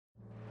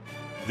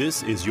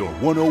This is your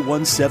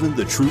 1017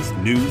 The Truth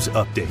News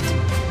Update.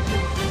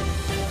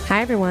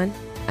 Hi, everyone.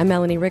 I'm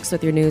Melanie Ricks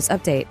with your news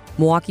update.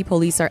 Milwaukee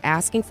police are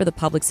asking for the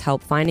public's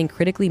help finding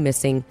critically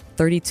missing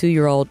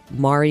 32-year-old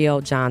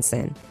Mario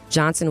Johnson.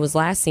 Johnson was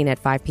last seen at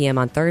 5 p.m.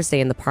 on Thursday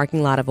in the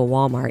parking lot of a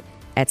Walmart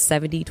at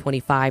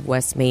 7025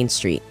 West Main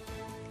Street.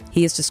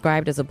 He is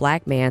described as a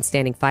black man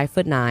standing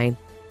 5'9",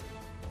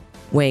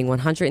 weighing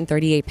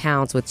 138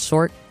 pounds with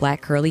short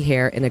black curly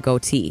hair and a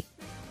goatee.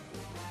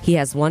 He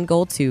has one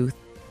gold tooth,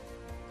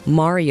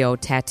 Mario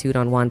tattooed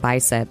on one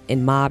bicep,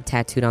 and Mob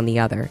tattooed on the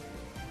other.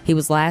 He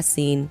was last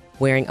seen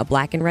wearing a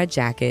black and red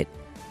jacket,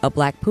 a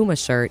black Puma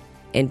shirt,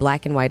 and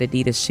black and white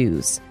Adidas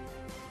shoes.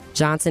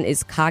 Johnson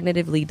is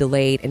cognitively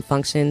delayed and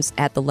functions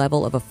at the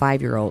level of a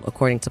 5-year-old,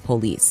 according to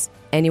police.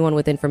 Anyone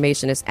with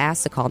information is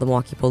asked to call the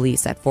Milwaukee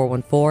Police at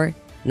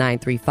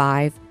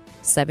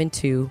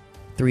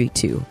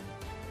 414-935-7232.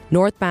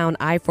 Northbound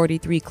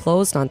I-43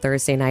 closed on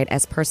Thursday night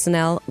as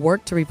personnel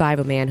worked to revive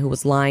a man who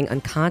was lying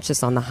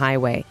unconscious on the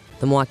highway,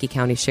 the Milwaukee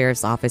County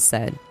Sheriff's Office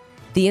said.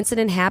 The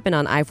incident happened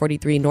on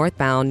I-43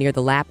 northbound near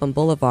the Lapham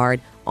Boulevard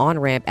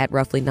on-ramp at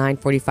roughly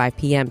 9:45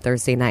 p.m.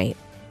 Thursday night.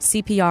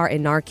 CPR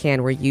and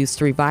Narcan were used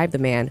to revive the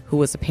man, who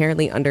was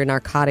apparently under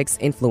narcotics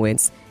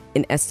influence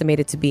and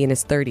estimated to be in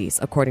his 30s,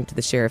 according to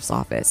the Sheriff's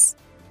Office.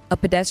 A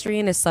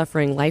pedestrian is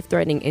suffering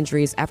life-threatening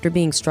injuries after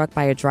being struck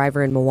by a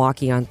driver in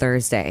Milwaukee on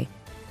Thursday.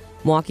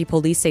 Milwaukee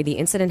police say the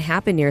incident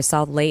happened near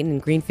South Layton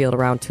and Greenfield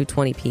around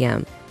 2:20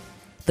 p.m.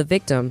 The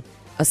victim,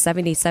 a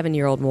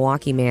 77-year-old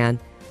Milwaukee man,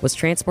 was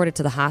transported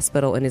to the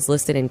hospital and is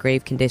listed in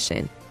grave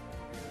condition.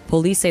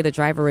 Police say the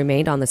driver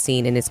remained on the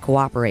scene and is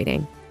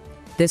cooperating.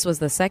 This was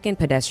the second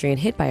pedestrian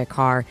hit by a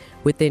car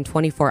within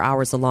 24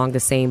 hours along the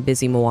same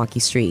busy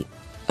Milwaukee street.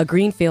 A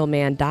Greenfield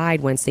man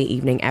died Wednesday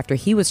evening after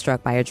he was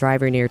struck by a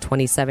driver near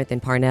 27th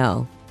and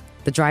Parnell.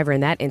 The driver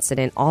in that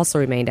incident also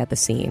remained at the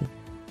scene.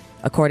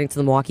 According to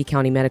the Milwaukee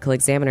County Medical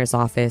Examiner's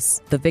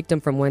Office, the victim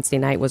from Wednesday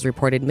night was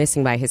reported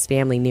missing by his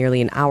family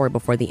nearly an hour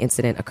before the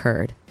incident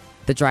occurred.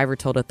 The driver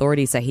told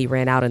authorities that he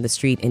ran out in the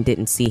street and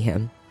didn't see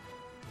him.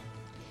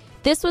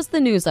 This was the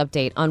news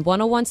update on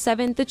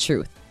 1017 The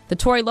Truth. The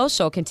Tori Lowe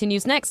Show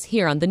continues next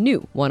here on the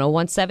new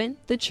 1017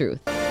 The Truth.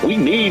 We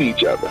need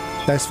each other.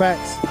 That's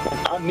facts.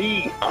 I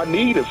need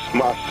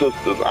my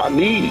sisters. I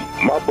need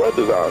my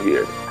brothers out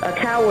here. A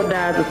coward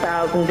dies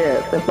 1,000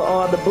 deaths, and for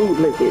all the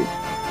bootlickers,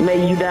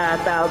 may you die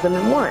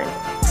 1,001.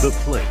 The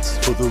place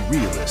for the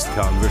realest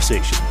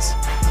conversations.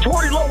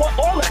 Tori Lowe want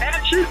all the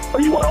action,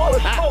 or you want all the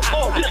smoke?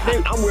 Oh,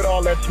 I'm with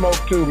all that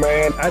smoke too,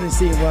 man. I didn't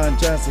see Ron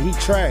Johnson. He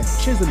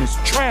trash. Chisholm is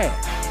trash.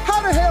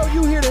 How the hell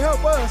you here to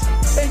help us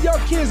and your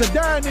kids are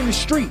dying in the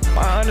street?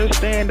 I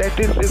understand that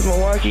this is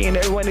Milwaukee and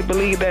everyone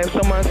believes that if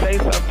someone say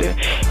something,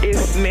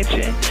 it's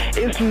snitching.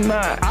 It's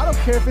not. I don't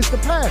care if it's the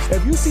pastor.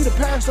 If you see the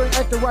pastor ain't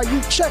acting right,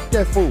 you check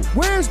that fool.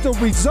 Where's the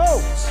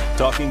results?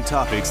 Talking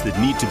topics that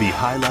need to be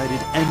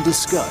highlighted and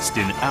discussed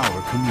in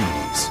our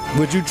communities.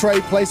 Would you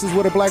trade places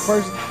with a black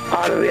person?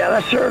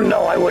 Sure,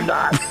 no, I would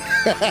not.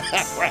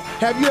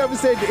 Have you ever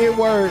said the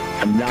N-word?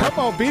 Come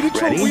on, be the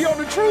truth. We on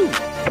the truth.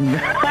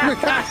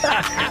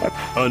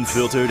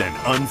 Unfiltered and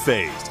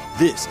unfazed.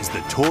 This is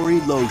the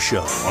Tori Lowe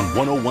Show on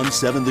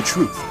 1017 The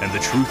Truth and The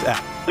Truth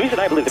app. The reason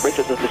I believe that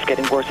racism is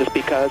getting worse is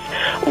because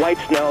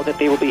whites know that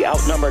they will be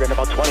outnumbered in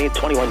about 20,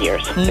 21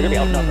 years. They're going to be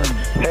outnumbered.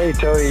 Hey,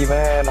 Tori,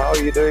 man. How are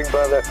you doing,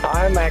 brother?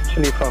 I'm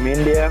actually from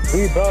India.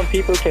 We brown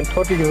people can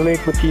totally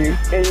relate with you.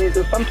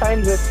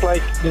 Sometimes it's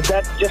like, did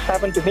that just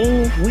happen to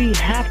me? We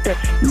have to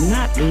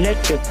not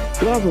let the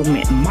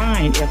government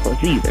mind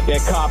us either.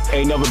 That cop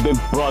ain't never been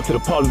brought to the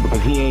public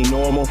because he ain't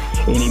normal,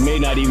 and he may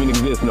not even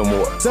exist no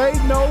more. Say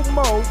no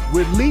more.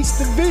 Release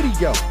the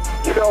video.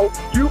 You know,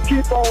 you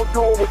keep on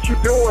doing what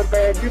you're doing,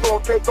 man. You're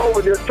going to take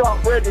over this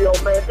talk radio,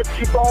 man. Just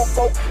keep on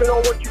focusing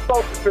on what you're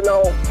focusing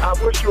on. I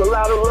wish you a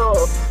lot of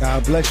love.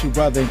 God bless you,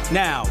 brother.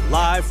 Now,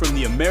 live from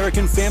the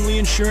American Family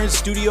Insurance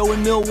Studio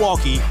in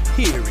Milwaukee,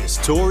 here is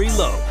Tori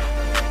Lowe.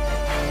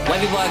 White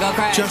people go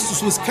crazy.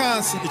 Justice,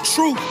 Wisconsin, the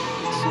truth.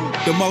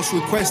 The most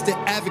requested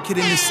advocate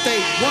in the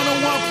state.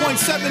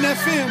 101.7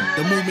 FM.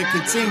 The movement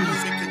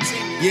continues.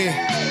 Yeah.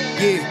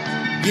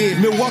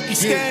 Milwaukee,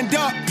 stand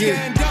up.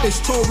 Stand up.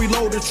 It's Tori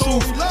Lowe, the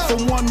truth.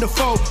 From 1 to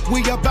 4,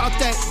 we about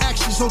that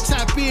action, so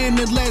tap in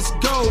and let's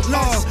go.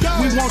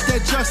 We want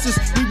that justice.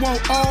 We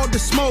want all the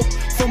smoke.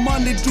 From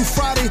Monday through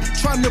Friday,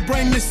 trying to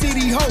bring the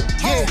city hope.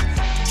 Yeah.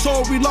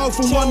 Tori Lowe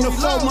from 1 to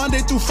 4, Monday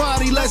through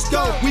Friday, let's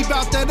go. We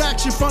bout that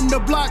action from the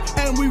block,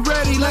 and we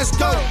ready, let's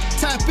go.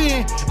 Tap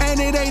in, and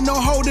it ain't no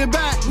holding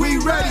back. We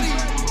ready.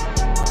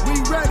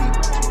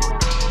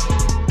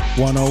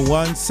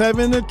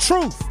 1017 The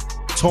Truth.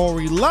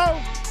 Tori Lowe.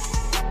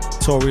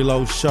 Tori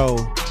Lowe Show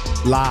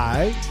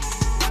live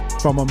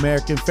from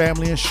American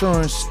Family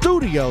Insurance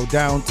Studio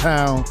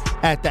downtown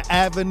at the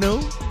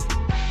Avenue.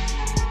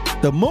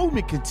 The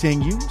movement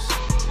continues.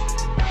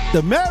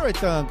 The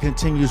marathon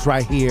continues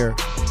right here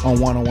on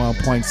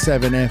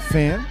 101.7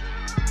 FM.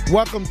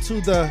 Welcome to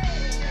the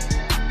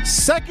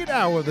second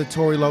hour of the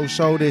Tori Lowe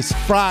Show this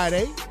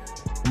Friday,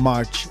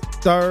 March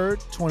 3rd,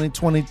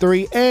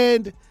 2023.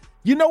 And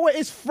you know what?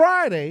 It's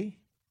Friday,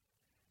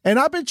 and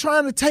I've been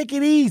trying to take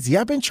it easy.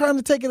 I've been trying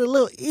to take it a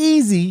little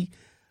easy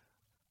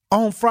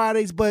on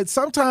Fridays, but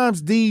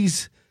sometimes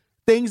these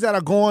things that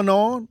are going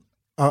on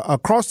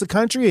across the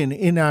country and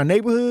in our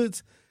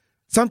neighborhoods,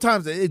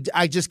 sometimes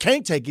I just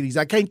can't take it easy.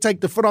 I can't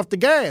take the foot off the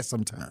gas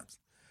sometimes.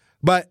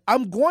 But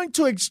I'm going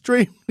to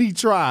extremely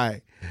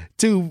try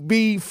to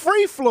be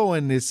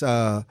free-flowing this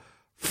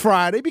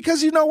Friday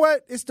because you know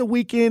what? It's the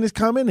weekend is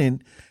coming.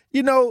 And,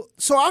 you know,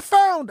 so I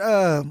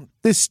found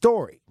this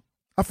story.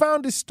 I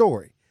found this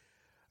story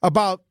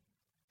about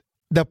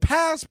the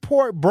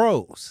Passport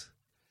Bros.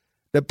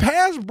 The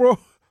Passport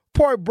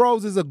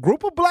Bros is a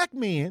group of black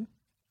men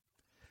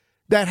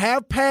that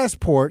have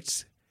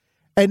passports,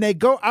 and they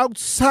go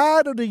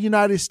outside of the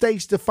United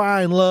States to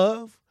find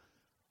love,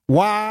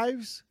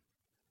 wives,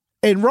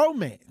 and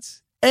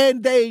romance.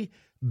 And they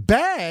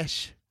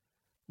bash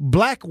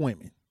black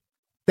women.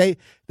 They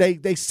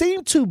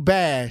seem to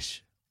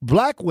bash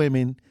black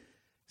women,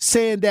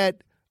 saying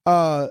that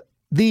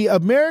the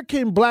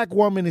American black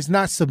woman is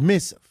not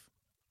submissive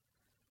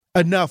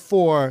enough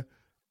for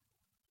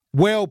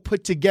well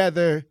put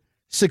together,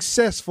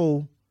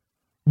 successful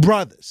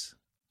brothers.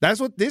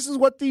 This is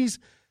what these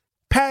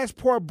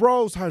Passport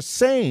Bros are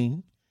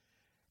saying.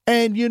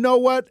 And you know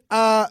what?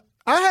 I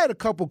had a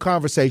couple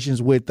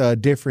conversations with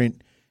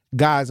different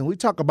guys, and we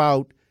talk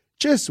about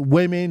just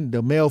women,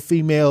 the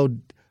male-female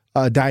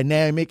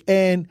dynamic.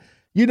 And,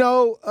 you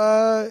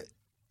know,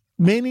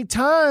 many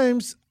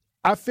times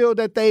I feel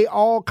that they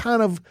all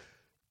kind of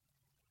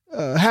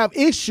have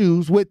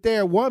issues with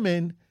their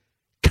woman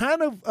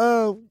kind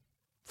of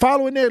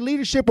following their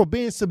leadership or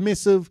being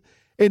submissive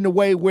in the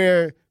way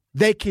where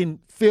they can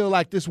feel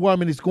like this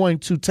woman is going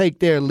to take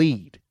their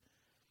lead.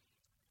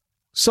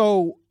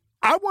 So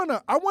I want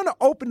to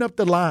open up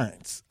the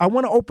lines. I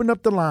want to open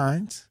up the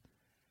lines,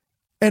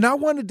 and I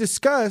want to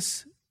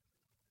discuss,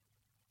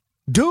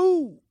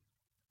 do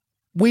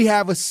we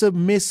have a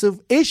submissive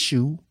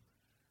issue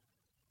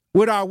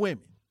with our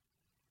women?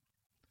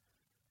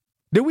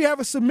 Do we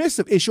have a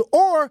submissive issue?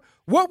 Or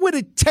what would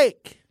it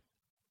take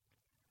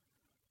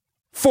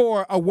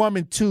for a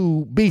woman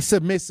to be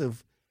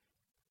submissive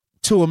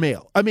to a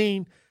male? I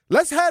mean,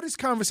 let's have this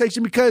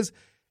conversation because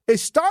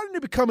it's starting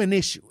to become an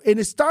issue, and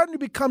it's starting to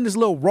become this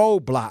little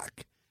roadblock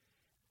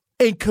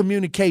in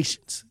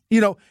communications,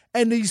 you know,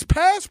 and these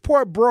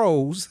Passport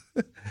Bros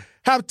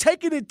have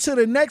taken it to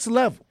the next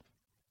level.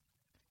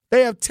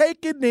 They have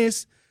taken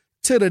this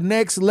to the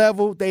next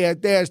level.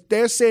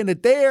 They're saying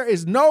that there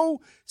is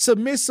no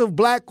submissive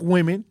black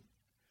women,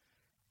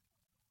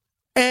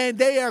 and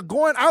they are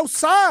going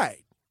outside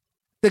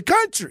the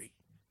country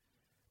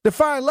to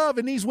find love,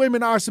 and these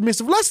women are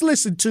submissive. Let's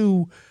listen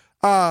to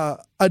a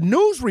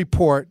news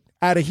report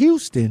out of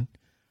Houston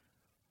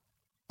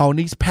on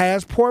these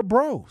Passport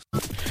Bros.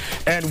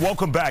 And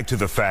welcome back to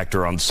The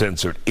Factor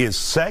Uncensored. Is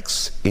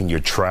sex in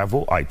your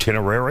travel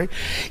itinerary?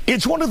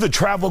 It's one of the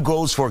travel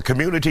goals for a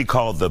community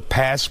called the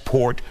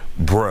Passport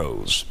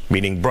Bros,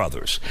 meaning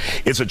brothers.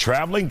 It's a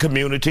traveling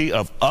community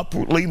of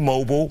upwardly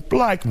mobile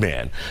black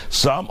men.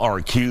 Some are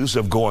accused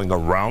of going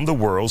around the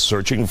world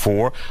searching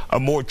for a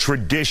more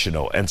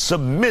traditional and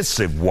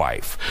submissive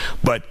wife.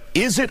 But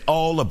is it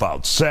all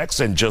about sex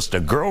and just a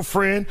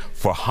girlfriend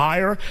for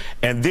hire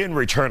and then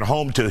return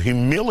home to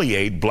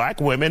humiliate black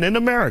women in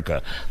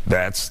America?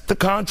 That's the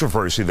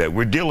controversy that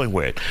we're dealing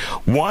with.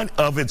 One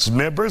of its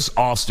members,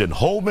 Austin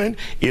Holman,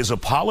 is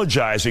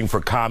apologizing for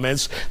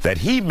comments that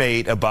he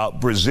made about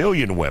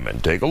Brazilian women.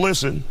 Take a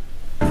listen.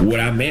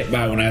 What I meant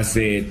by when I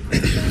said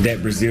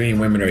that Brazilian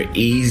women are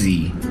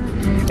easy,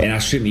 and I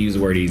shouldn't use the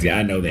word easy.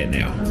 I know that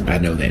now.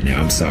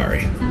 I'm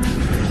sorry.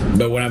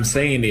 But what I'm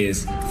saying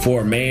is,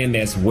 for a man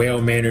that's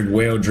well-mannered,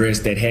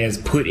 well-dressed, that has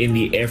put in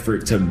the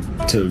effort to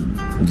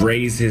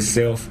raise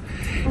himself,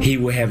 he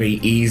will have an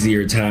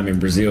easier time in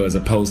Brazil as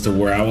opposed to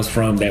where I was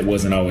from. That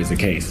wasn't always the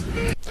case.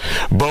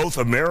 Both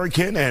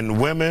American and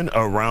women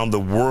around the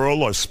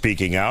world are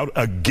speaking out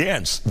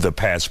against the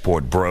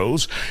Passport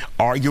Bros,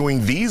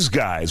 arguing these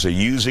guys are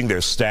using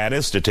their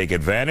status to take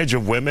advantage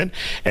of women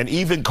and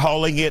even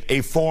calling it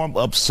a form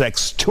of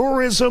sex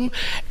tourism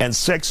and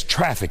sex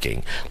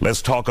trafficking.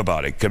 Let's talk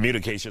about it.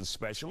 Communications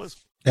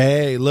specialist.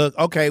 Hey, look,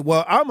 okay,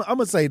 well, I'm going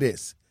to say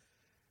this.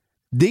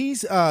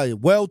 These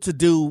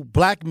well-to-do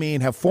black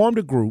men have formed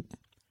a group,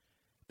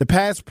 the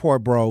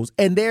Passport Bros,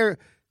 and they're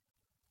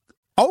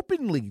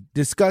openly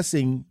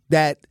discussing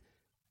that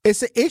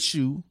it's an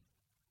issue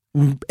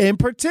in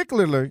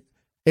particular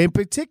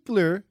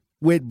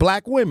with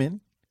black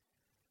women,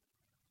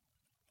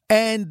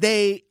 and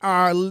they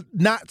are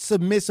not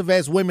submissive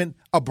as women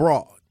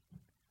abroad.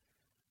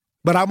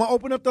 But I'm going to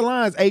open up the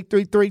lines,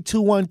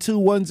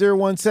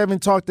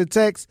 833-212-1017, talk to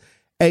text,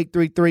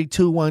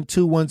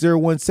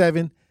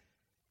 833-212-1017.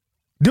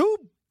 Do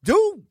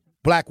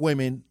black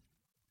women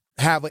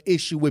have an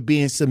issue with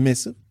being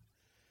submissive?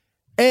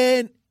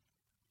 And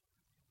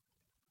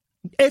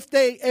if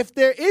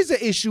there is an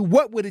issue,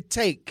 what would it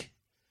take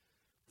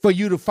for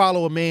you to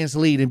follow a man's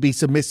lead and be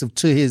submissive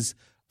to his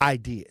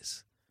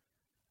ideas?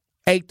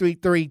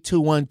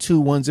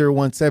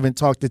 833-212-1017.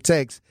 Talk to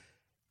text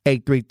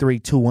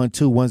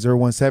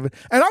 833-212-1017.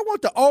 And I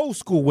want the old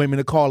school women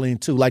to call in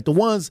too, like the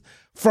ones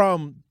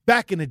from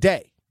back in the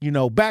day,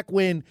 back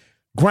when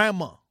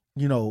grandma,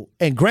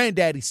 and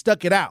granddaddy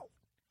stuck it out.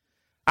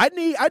 I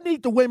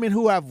need the women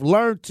who have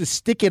learned to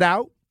stick it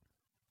out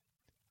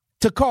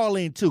to call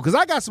in too, because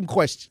I got some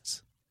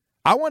questions.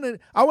 I want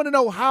to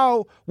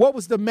know what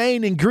was the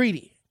main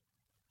ingredient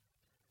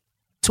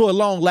to a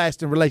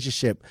long-lasting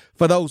relationship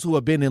for those who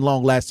have been in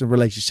long-lasting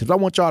relationships. I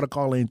want y'all to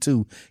call in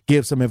too,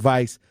 give some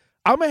advice.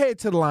 I'm going to head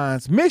to the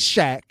lines. Miss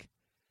Shaq,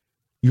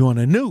 you on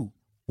a new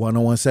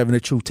 1017 The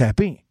Truth. Tap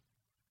in.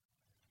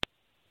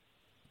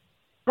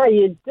 How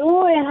you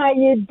doing? How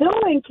you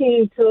doing,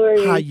 King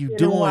Tory? How you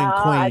doing,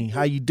 Queen?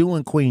 How you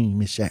doing, Queen,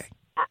 Miss Shaq?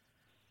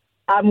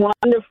 I'm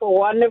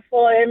wonderful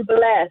and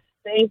blessed.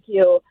 Thank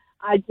you.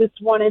 I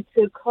just wanted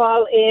to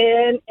call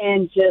in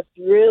and just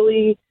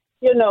really,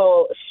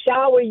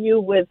 shower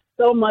you with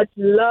so much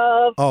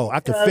love. Oh,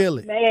 I can feel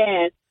it.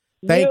 Man,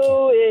 Thank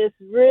you. Is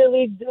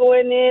really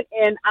doing it,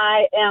 and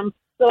I am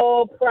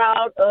so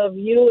proud of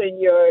you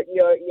and your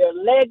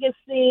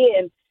legacy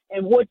and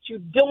what you're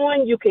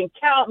doing. You can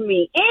count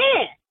me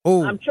in.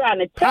 Ooh, I'm trying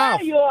to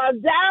tell you I'm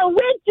down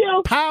with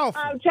you.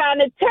 Powerful. I'm trying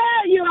to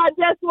tell you I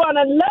just want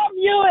to love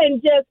you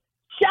and just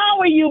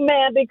shower you,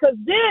 man, because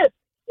this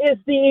is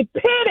the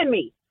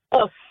epitome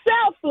of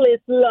selfless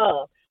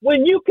love.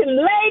 When you can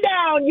lay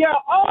down your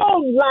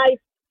own life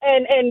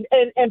and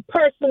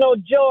personal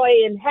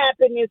joy and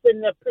happiness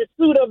in the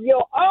pursuit of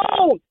your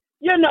own,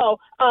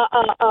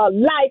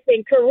 life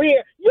and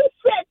career, you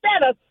set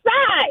that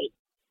aside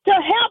to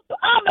help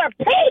other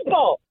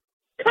people.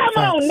 Come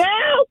on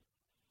now.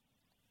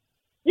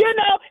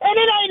 And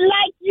it ain't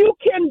like you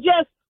can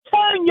just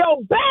turn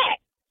your back.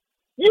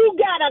 You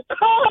got a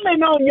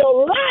calling on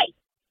your life.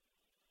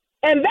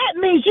 And that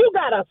means you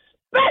got a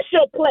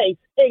special place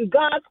in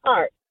God's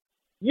heart.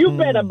 You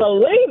better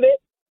believe it.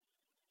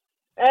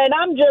 And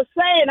I'm just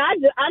saying, I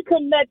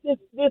couldn't let this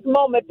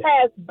moment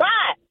pass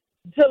by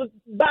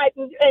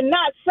and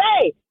not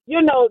say,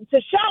 to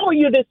shower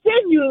you, to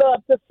send you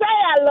love, to say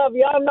I love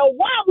you. I don't know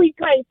why we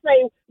can't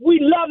say we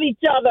love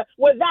each other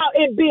without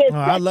it being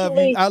I love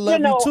you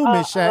too,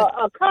 Miss Shaq.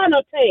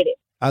 Connotated.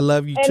 I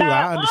love you too. And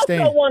I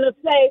understand. I also want to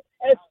say,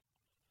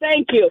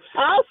 thank you.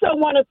 I also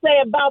want to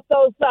say about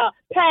those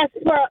past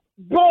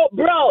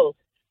bros,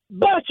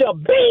 bunch of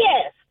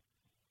BS.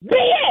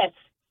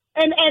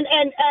 And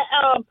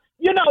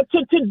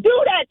to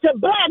do that to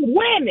black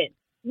women,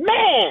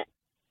 man,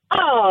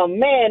 oh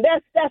man,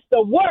 that's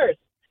the worst.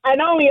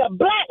 And only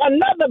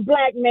another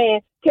black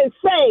man can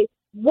say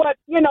what,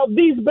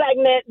 these black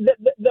men,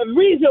 the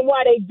reason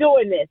why they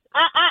doing this.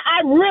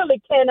 I really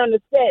can't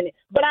understand it.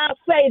 But I'll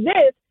say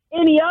this,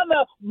 any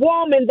other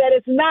woman that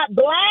is not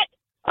black,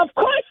 of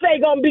course they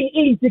gonna be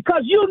easy,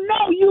 because you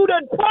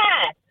the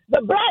prize.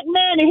 The black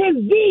man and his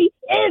D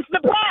is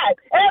the prize.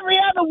 Every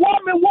other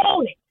woman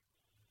want it.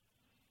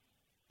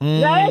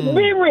 Now, let's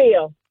be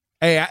real.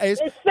 Hey, it's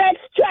sex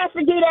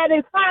trafficking at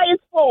its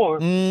highest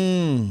form.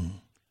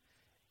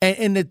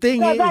 And the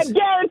thing is, I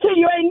guarantee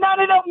you, ain't none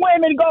of them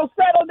women gonna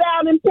settle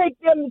down and pick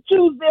them and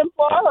choose them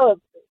for a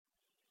husband.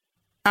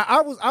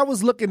 I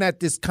was looking at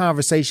this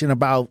conversation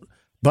about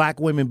black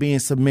women being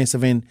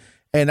submissive, and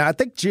I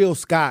think Jill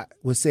Scott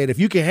was said, if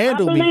you can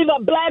handle me. I believe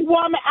a black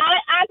woman,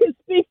 I can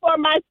speak for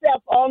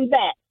myself on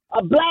that.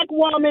 A black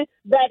woman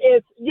that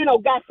is,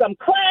 got some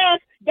class,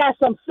 got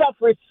some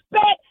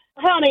self-respect.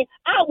 Honey,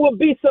 I will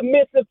be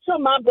submissive to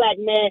my black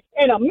man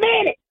in a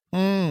minute.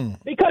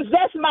 Because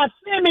that's my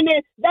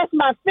feminine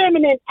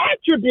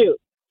attribute,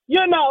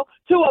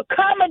 to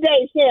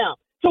accommodate him,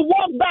 to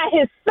walk by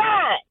his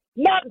side,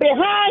 not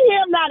behind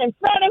him, not in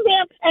front of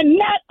him, and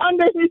not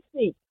under his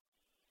feet.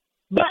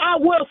 But I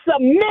will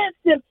submit.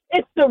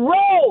 It's the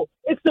role.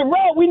 It's the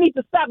role. We need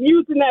to stop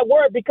using that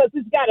word because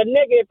it's got a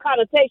negative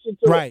connotation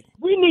to it.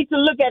 We need to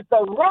look at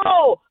the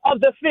role of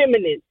the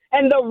feminine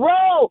and the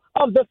role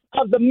of the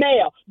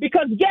male.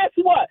 Because guess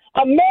what?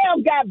 A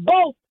male got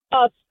both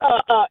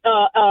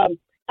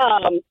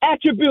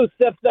attributes,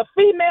 the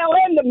female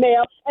and the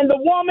male, and the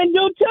woman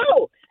do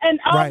too. And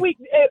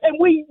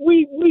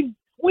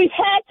we've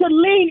had to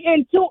lean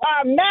into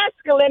our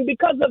masculine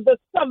because of the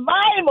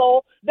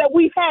survival that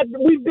we've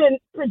been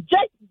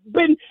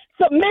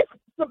submissive.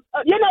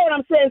 You know what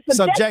I'm saying?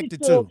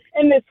 Subjected to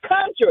in this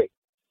country.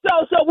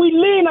 So we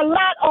lean a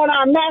lot on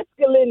our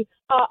masculine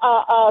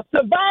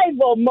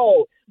survival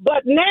mode.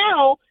 But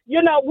now,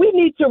 we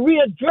need to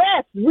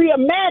readdress,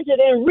 reimagine,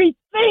 and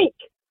rethink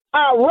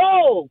our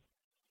roles.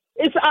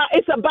 It's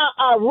about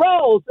our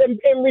roles and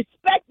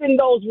respecting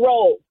those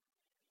roles.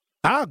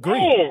 I agree.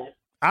 Man,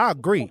 I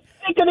agree. I'm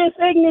sick of this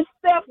ignorant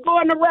stuff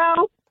going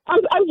around.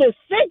 I'm just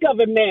sick of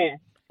it, man.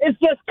 It's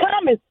just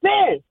common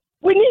sense.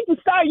 We need to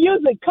start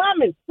using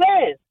common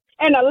sense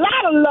and a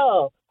lot of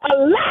love,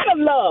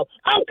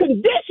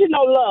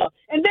 unconditional love.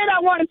 And then I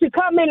wanted to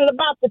comment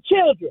about the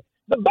children.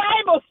 The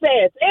Bible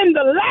says in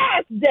the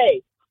last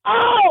day,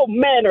 all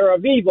manner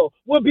of evil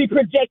will be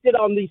projected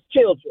on these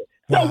children.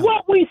 So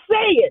what we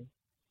saying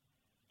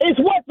is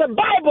what the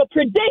Bible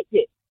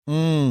predicted.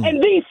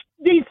 And these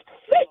sick,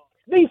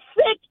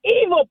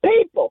 evil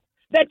people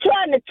that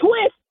trying to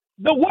twist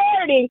the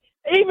wording,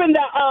 even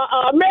the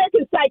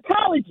American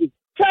psychology,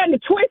 trying to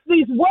twist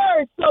these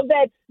words so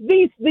that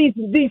these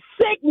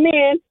sick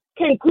men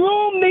can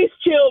groom these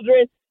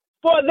children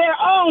for their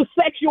own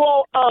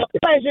sexual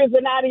pleasures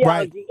and ideology.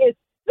 Right. It's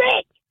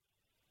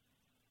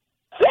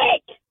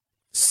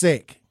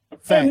sick.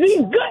 Facts. And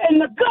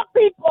the good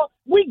people,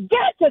 we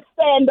got to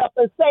stand up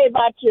and save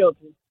our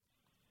children.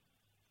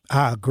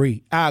 I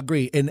agree. And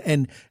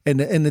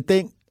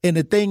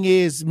the thing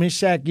is, Ms.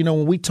 Shack, you know,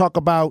 when we talk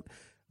about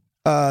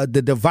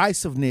the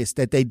divisiveness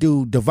that they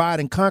do, divide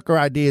and conquer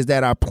ideas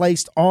that are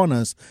placed on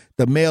us,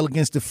 the male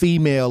against the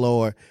female,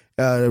 or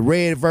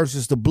red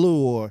versus the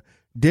blue, or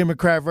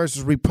Democrat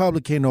versus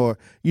Republican, or,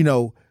 you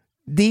know,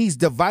 these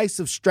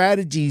divisive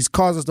strategies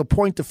cause us to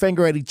point the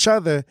finger at each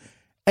other,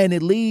 and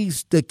it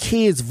leaves the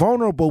kids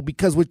vulnerable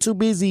because we're too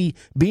busy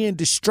being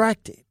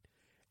distracted.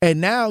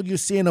 And now you're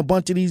seeing a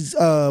bunch of these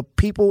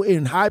people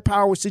in high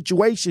power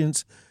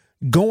situations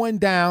going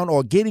down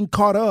or getting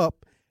caught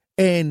up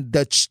in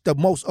the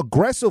most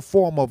aggressive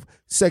form of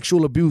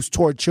sexual abuse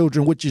toward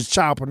children, which is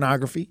child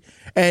pornography.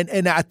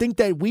 And I think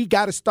that we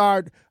got to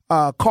start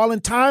calling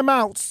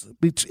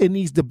timeouts in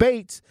these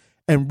debates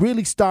and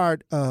really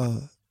start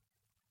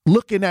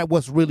looking at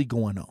what's really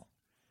going on.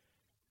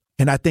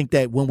 And I think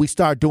that when we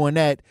start doing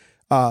that,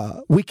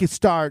 we can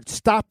start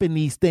stopping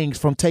these things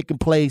from taking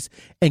place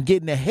and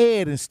getting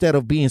ahead instead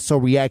of being so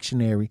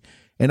reactionary.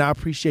 And I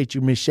appreciate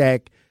you, Ms.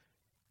 Shack.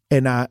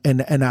 And I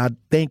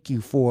thank you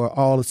for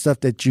all the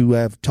stuff that you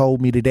have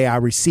told me today. I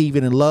receive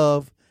it in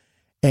love,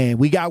 and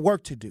we got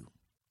work to do.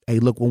 Hey,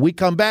 look, when we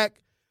come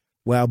back,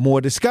 we'll have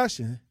more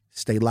discussion.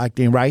 Stay locked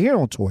in right here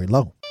on Tory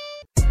Lowe.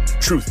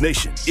 Truth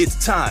Nation,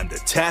 it's time to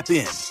tap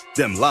in.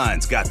 Them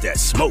lines got that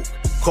smoke.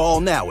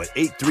 Call now at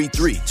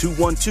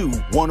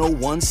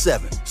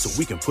 833-212-1017 so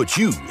we can put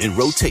you in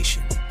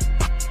rotation.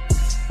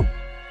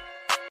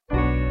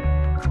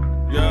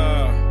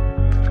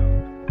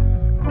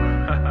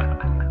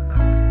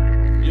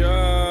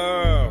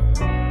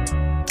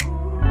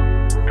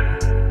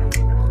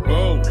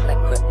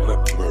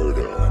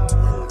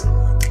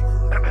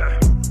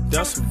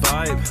 That's a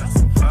vibe.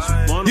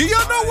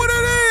 Y'all know what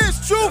it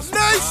is, Truth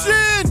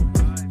Nation.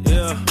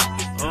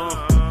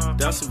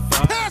 That's a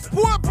vibe.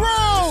 Passport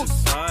Bros.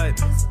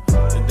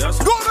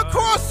 Going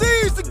across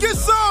seas to get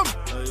some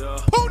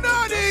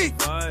punani.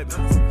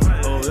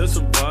 Oh, it's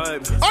a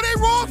vibe. Are they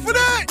wrong for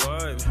that?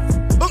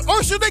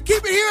 Or should they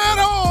keep it here at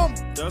home?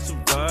 That's a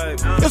vibe.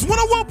 It's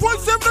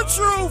 101.7 The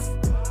Truth.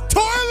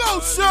 Tory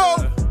Lowe Show.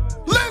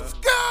 Let's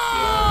go.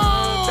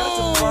 That's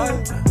a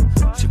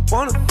vibe. She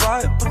wanna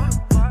vibe.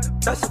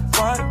 That's a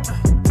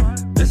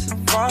vibe. It's a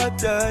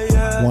vibe,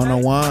 yeah.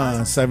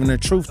 101.7 The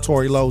Truth,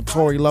 Tory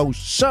Lowe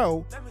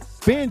Show.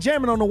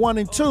 Benjamin on the 1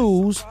 and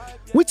 2s.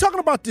 We're talking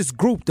about this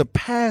group, the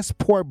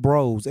Passport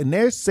Bros, and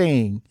they're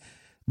saying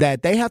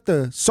that they have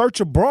to search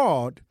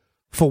abroad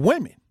for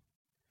women.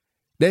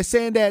 They're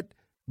saying that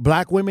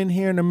black women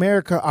here in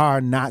America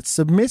are not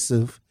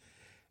submissive,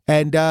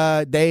 and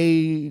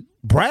they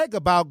brag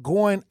about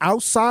going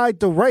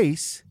outside the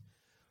race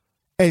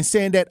and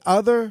saying that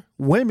other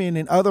women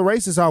in other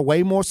races are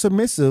way more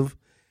submissive.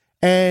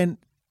 And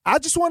I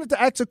just wanted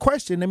to ask a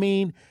question. I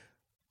mean,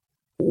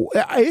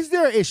 is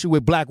there an issue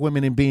with black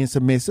women in being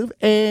submissive?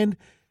 And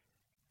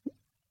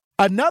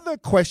another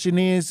question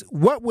is,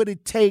 what would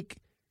it take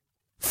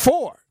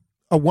for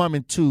a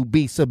woman to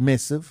be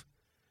submissive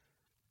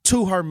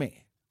to her man?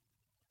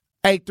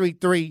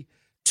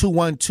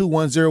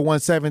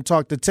 833-212-1017.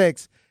 Talk to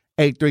text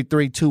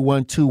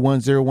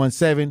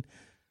 833-212-1017.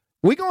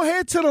 We're going to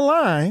head to the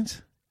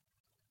lines.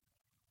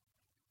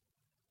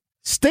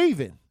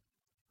 Steven,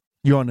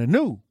 you're on the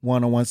new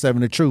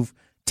 101.7 The Truth.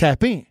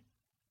 Tap in.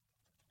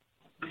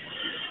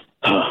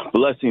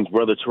 Blessings,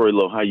 Brother Tory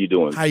Lowe. How you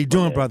doing? How you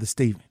doing, Brother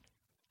Steven?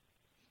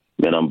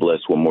 Man, I'm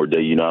blessed one more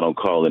day. You know, I don't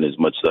call in as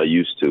much as I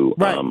used to.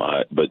 Right.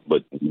 But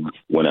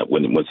when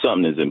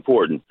something is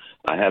important,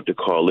 I have to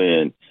call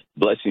in.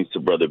 Blessings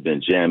to Brother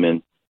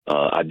Benjamin.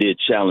 I did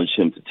challenge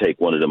him to take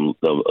one of them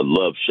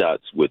love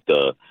shots with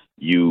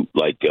you,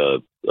 like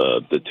the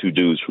two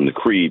dudes from the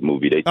Creed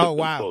movie. They took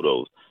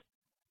photos.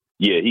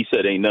 Yeah, he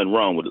said ain't nothing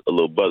wrong with a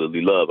little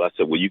brotherly love. I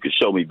said, well, you can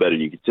show me better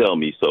than you can tell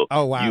me. So,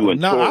 you and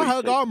Tory, I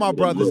hug all my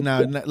brothers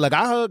now. Like,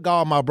 I hug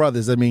all my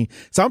brothers. I mean,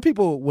 some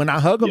people, when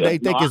I hug them, they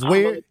think it's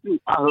weird.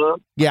 I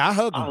hug. Yeah, I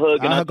hug them.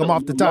 I hug them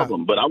off the top.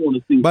 But I want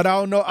to see. But I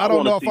don't know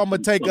if I'm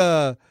going to take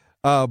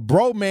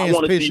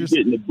bromance pictures.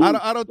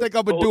 I don't think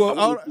I'm going to do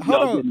hold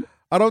on.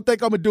 I don't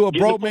think I'm going to do a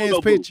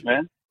bromance picture.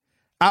 Man.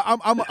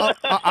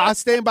 I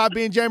stand by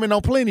Benjamin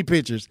on plenty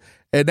pictures,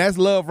 and that's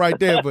love right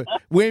there. But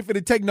we ain't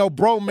finna take no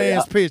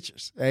bromance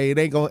pictures. Hey, it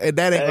ain't gonna.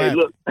 That ain't gonna.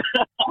 Look.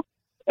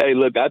 Hey,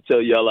 look! I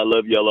tell y'all I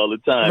love y'all all the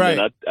time, right.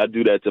 And I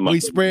do that to my. We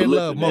spread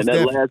love, most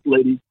definitely. Last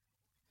lady.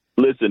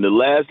 Listen, the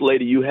last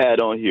lady you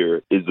had on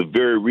here is the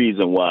very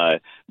reason why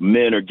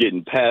men are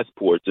getting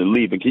passports and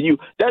leaving.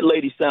 That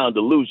lady sound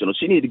delusional.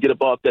 She need to get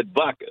up off that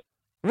vodka.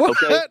 What?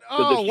 Okay?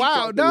 Oh,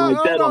 wow.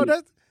 No.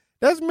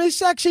 That's Miss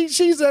Shack.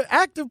 She's an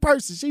active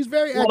person. She's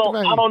very active.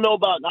 I don't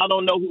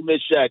know who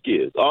Miss Shack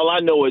is. All I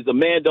know is a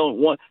man don't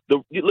want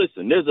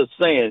listen, there's a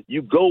saying,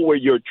 you go where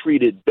you're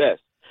treated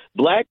best.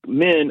 Black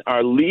men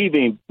are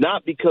leaving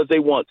not because they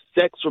want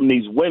sex from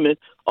these women,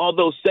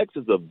 although sex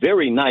is a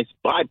very nice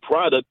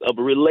byproduct of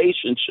a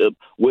relationship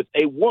with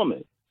a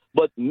woman.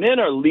 But men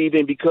are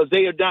leaving because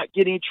they are not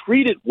getting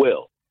treated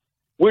well.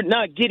 We're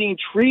not getting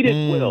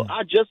treated well.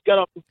 I just got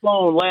off the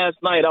phone last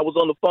night. I was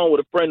on the phone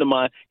with a friend of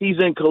mine. He's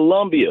in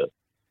Colombia.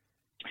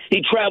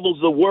 He travels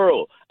the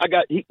world.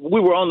 We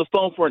were on the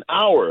phone for an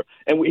hour,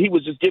 and he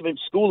was just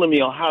schooling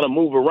me on how to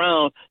move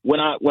around when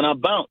I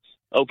bounce.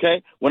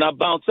 Okay, when I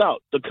bounce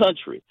out the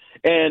country.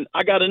 And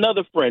I got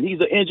another friend. He's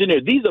an engineer.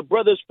 These are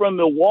brothers from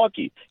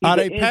Milwaukee. Are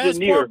they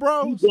passport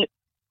bros?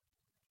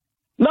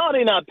 No,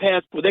 they're not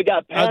passport. They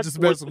got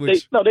passports.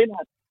 No, they're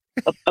not.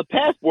 A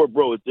passport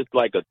bro is just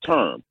like a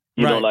term.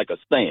 You know, like a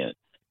stand.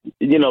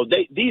 You know,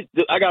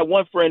 I got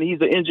one friend,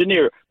 he's an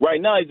engineer. Right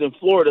now he's in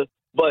Florida,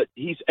 but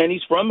he's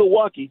from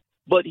Milwaukee,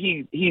 but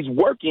he's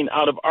working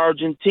out of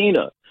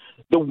Argentina.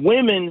 The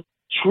women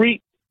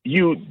treat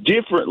you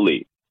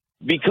differently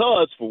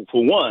because, for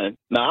one,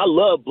 now I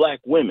love black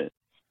women.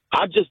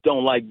 I just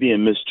don't like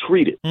being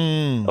mistreated.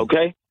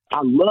 Okay? I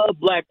love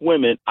black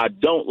women. I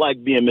don't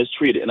like being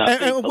mistreated.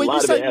 And when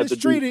you say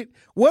mistreated,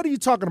 what are you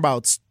talking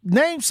about?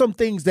 Name some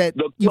things that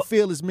you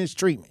feel is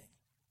mistreatment.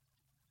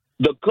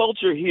 The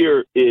culture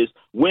here is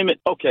women.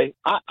 Okay,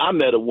 I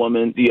met a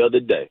woman the other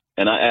day,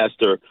 and I asked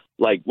her,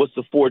 like, what's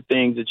the four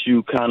things that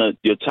you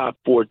your top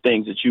four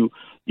things that you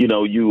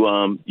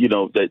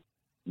that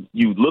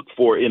you look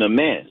for in a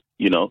man,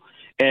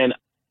 And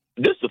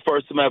this is the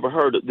first time I ever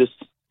heard of this.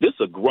 This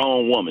is a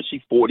grown woman.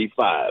 She's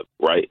 45,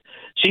 right?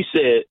 She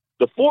said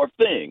the fourth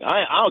thing,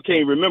 I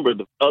can't remember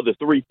the other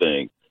three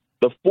things.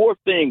 The fourth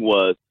thing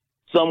was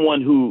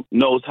someone who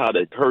knows how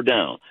to her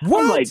down.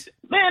 What? I'm like,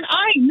 man,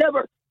 I ain't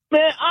never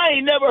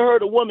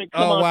heard a woman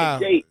come out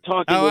the gate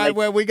talking. All right,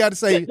 well, we got to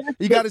say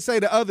you got to say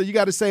the other. You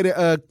got to say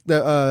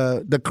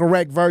the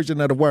correct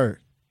version of the word.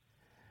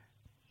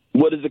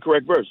 What is the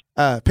correct version?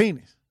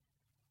 Penis.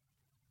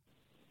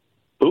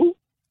 Who?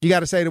 You got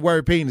to say the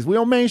word penis. We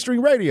on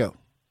mainstream radio.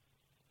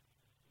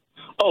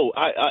 Oh,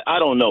 I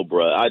don't know,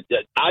 bro. I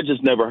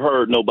just never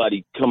heard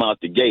nobody come out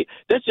the gate.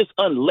 That's just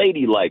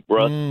unladylike,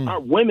 bro.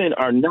 Our women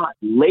are not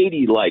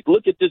ladylike.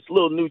 Look at this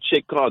little new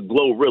chick called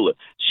Glorilla.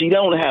 She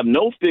don't have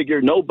no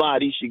figure, no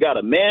body. She got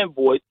a man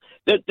voice.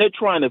 They're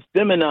trying to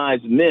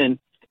feminize men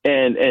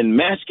and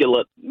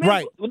masculine. Man,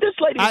 right. This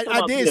lady,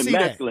 I did see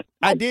masculine.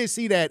 That. I did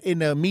see that in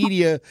the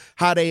media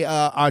how they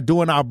are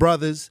doing our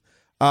brothers,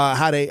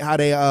 how they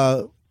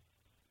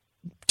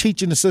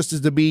teaching the sisters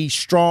to be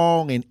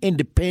strong and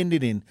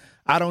independent and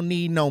I don't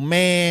need no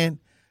man.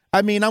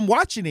 I mean, I'm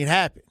watching it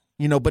happen,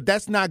 but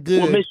that's not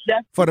good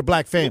for the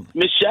black family.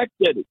 Miss Shack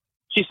said it.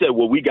 She said,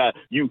 well, we got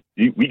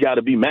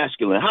to be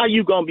masculine. How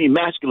you going to be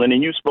masculine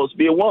and you supposed to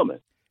be a woman?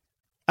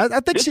 I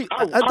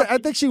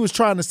think she was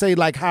trying to say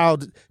like how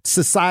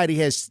society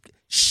has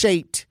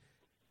shaped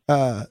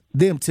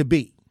them to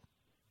be.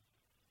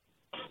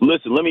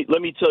 Listen,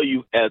 let me tell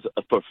you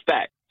for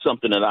fact,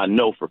 something that I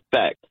know for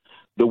fact.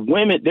 The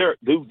women,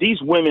 these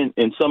women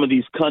in some of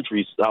these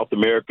countries, South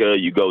America,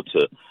 you go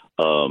to,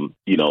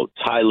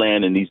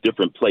 Thailand and these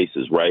different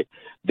places, right?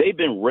 They've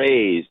been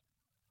raised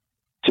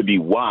to be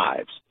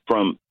wives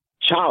from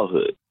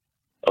childhood,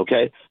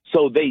 okay?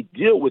 So they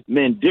deal with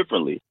men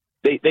differently.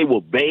 They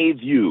will bathe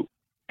you.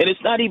 And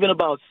it's not even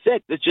about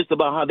sex. It's just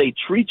about how they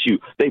treat you.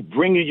 They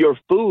bring you your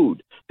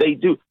food. They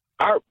do.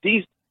 Our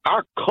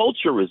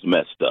culture is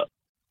messed up.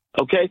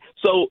 Okay,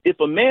 so if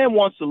a man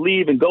wants to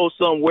leave and go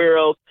somewhere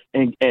else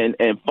and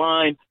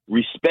find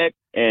respect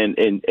and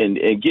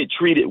get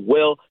treated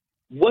well,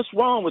 what's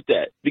wrong with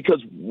that?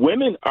 Because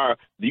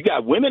you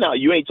got women out.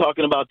 You ain't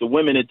talking about the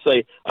women that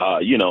say,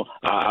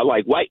 I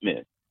like white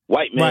men.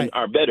 White men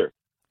are better.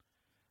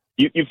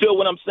 You feel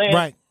what I'm saying?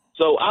 Right.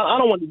 So I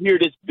don't want to hear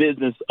this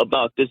business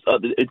about this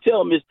other. And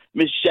tell Miss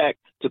Shack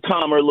to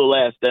calm her little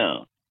ass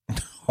down.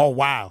 Oh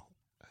wow.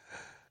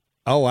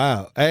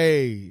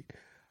 Hey.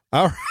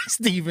 All right,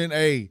 Stephen.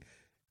 Hey,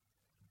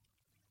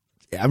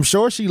 I'm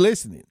sure she's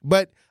listening,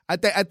 but I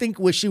think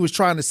what she was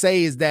trying to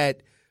say is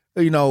that,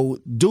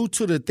 due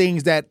to the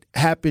things that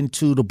happened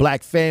to the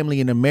black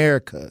family in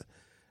America,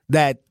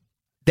 that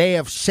they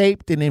have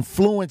shaped and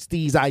influenced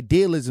these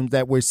idealisms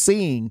that we're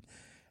seeing,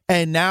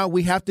 and now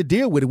we have to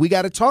deal with it. We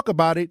got to talk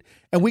about it,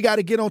 and we got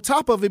to get on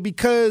top of it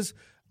because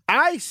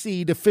I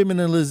see the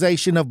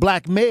feminization of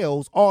black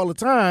males all the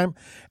time,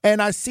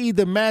 and I see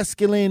the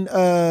masculine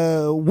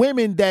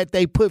women that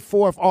they put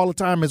forth all the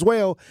time as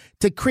well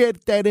to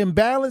create that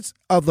imbalance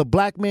of the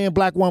black man,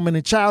 black woman,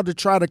 and child, to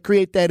try to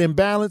create that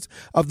imbalance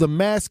of the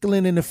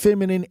masculine and the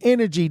feminine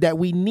energy that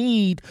we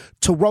need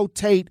to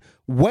rotate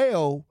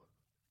well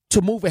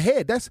to move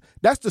ahead. That's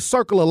the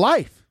circle of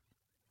life.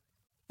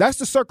 That's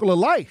the circle of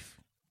life.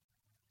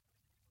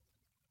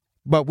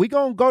 But we're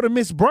going to go to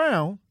Miss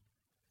Brown.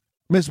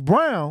 Miss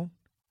Brown,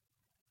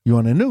 you're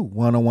on the new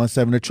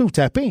 101.7 The Truth.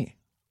 Tap in.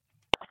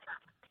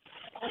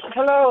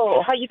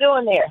 Hello. How you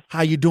doing there?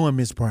 How you doing,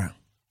 Miss Brown?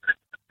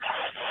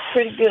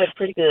 Pretty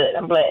good.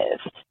 I'm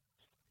blessed.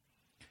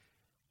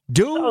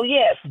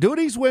 Do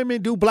these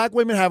women, do black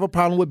women have a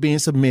problem with being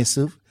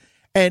submissive?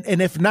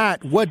 And if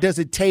not, what does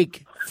it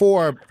take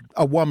for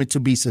a woman to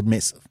be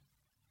submissive?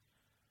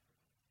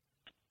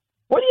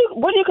 What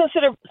do you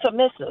consider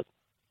submissive?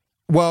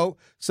 Well,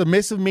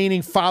 submissive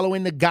meaning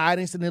following the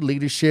guidance and the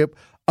leadership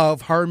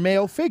of her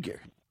male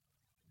figure.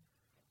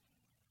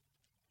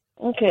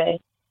 Okay.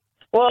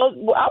 Well,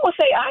 I would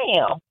say I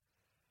am.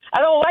 I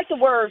don't like the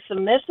word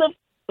submissive,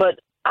 but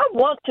I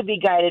want to be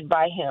guided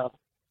by him.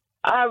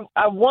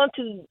 I want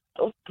to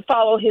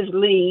follow his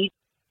lead,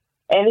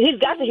 and he's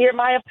got to hear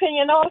my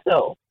opinion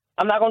also.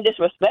 I'm not going to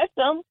disrespect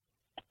him.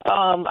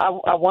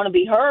 I want to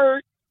be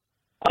heard.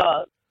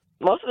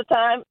 Most of the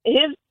time,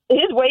 his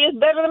way is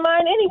better than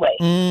mine anyway.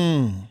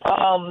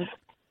 I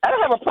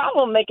don't have a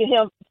problem making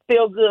him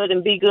feel good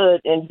and be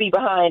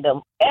behind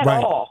him at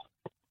all.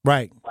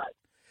 Right.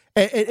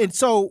 And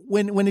so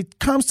when it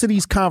comes to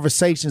these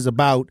conversations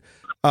about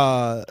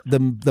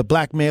the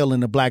black male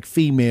and the black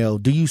female,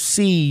 do you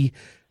see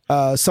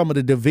some of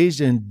the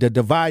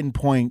dividing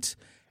points,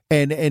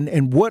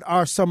 and what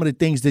are some of the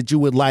things that you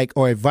would like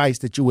or advice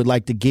that you would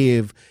like to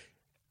give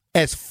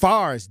as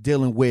far as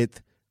dealing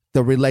with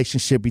the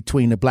relationship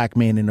between the black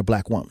man and the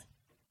black woman?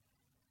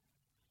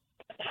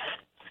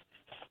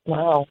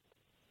 Wow.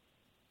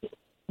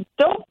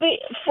 Don't be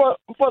for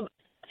some.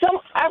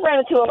 I ran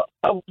into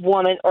a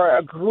woman or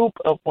a group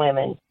of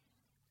women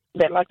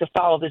that like to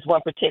follow this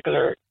one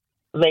particular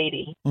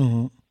lady,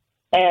 and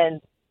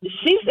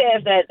she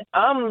says that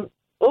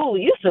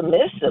you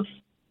submissive.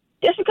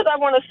 Just because I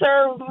want to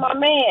serve my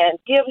man,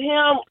 give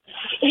him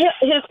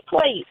his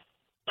place,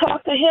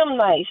 talk to him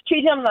nice,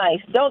 treat him nice,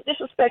 don't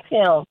disrespect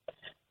him.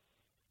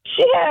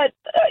 She had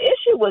an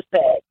issue with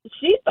that.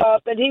 She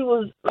thought that he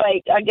was,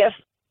 like, I guess,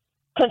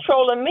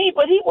 controlling me,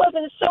 but he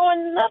wasn't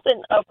showing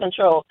nothing of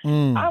control.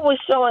 I was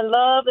showing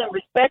love and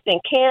respect and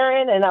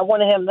caring, and I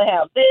wanted him to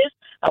have this.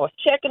 I was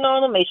checking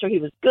on him, made sure he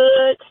was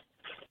good.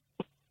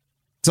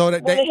 So I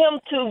wanted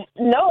him to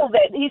know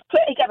that he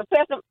got a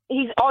person.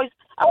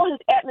 I want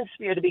his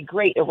atmosphere to be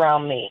great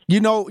around me.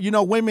 You know,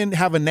 women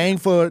have a name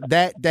for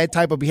that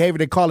type of behavior.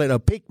 They call it a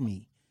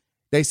pick-me.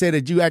 They say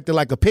that you acted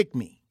like a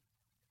pick-me.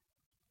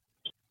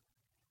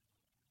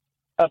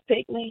 A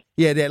pick-me?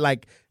 Yeah, that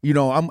like,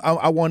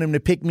 I want him to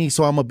pick me,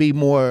 so I'm gonna be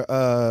more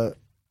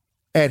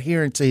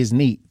adherent to his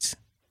needs.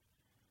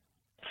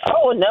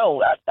 Oh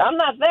no, I'm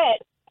not that.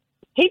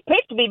 He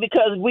picked me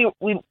because we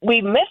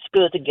meshed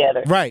good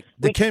together. Right,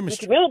 the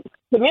chemistry. We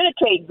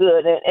communicate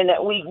good, and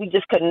that we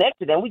just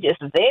connected, and we just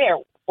there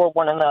for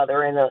one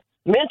another, and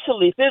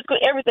mentally, physically,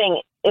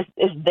 everything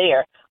is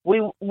there.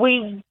 We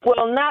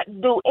will not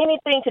do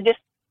anything to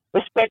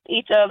disrespect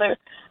each other.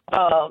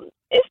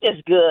 It's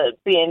just good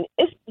being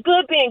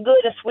good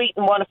and sweet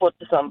and wonderful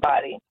to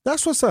somebody.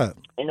 That's what's up.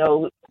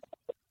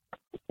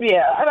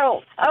 Yeah, I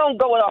don't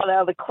go with all that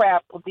other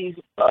crap with these.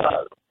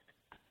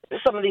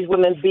 Some of these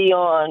women be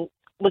on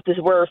with this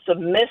word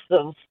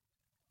submissive.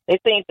 They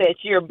think that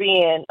you're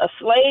being a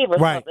slave or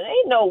something.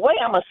 Ain't no way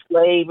I'm a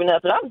slave or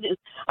nothing.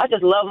 I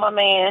just love my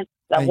man.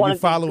 I want to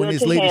following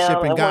his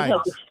leadership and guidance. I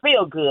want him to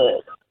feel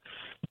good.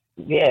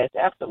 Yes,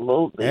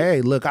 absolutely.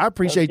 Hey, look, I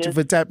appreciate you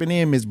for tapping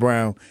in, Ms.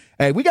 Brown.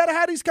 Hey, we got to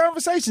have these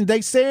conversations.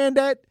 They saying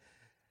that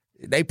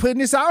they putting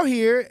this out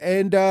here,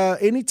 and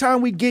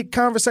anytime we get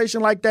conversation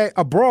like that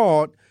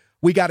abroad,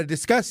 we got to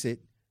discuss it.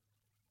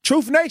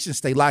 Truth Nation,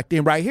 stay locked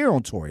in right here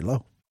on Tory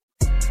Lowe.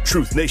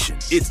 Truth Nation,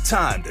 it's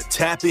time to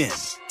tap in.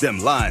 Them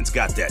lines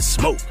got that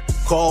smoke.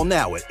 Call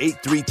now at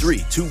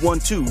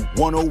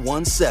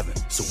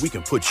 833-212-1017 so we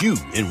can put you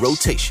in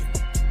rotation.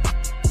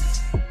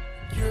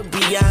 You're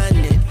beyond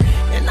it,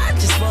 and I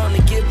just want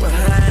to get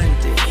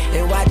behind it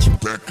and watch you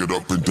back it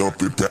up and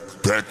dump it,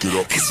 back it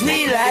up. Cause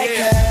we like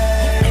her,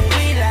 and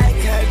we like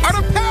her too. Are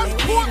the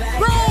passport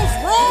bros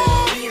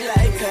wrong? We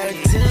like her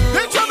too.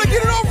 They're trying to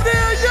get it over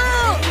there in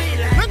Europe.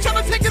 They're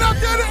trying to take it out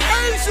there to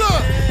Asia.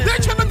 They're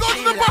trying to go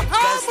to the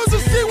Bahamas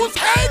and see what's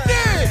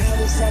happening.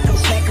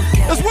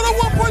 It's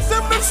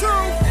 101.7 The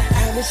Truth.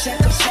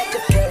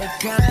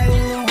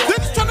 They're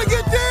just trying to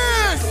get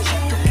this.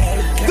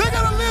 They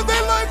gotta live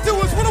their life too.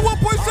 It's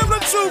 101.7 The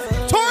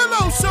Truth. Tory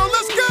Lowe Show.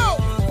 Let's go.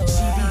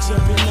 She be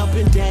jumping up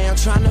and down,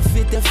 trying to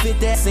fit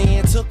that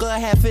sand. Took her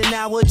half an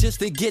hour just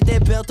to get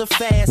that belt of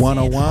fast.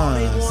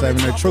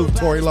 101.7 The Truth.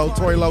 Tory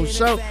Lowe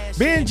Show.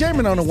 Ben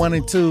Jamin on the 1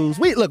 and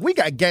 2s. We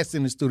got guests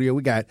in the studio.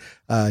 We got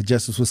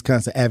Justice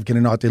Wisconsin advocate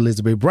and author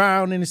Elizabeth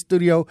Brown in the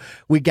studio.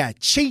 We got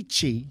Chi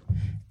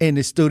in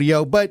the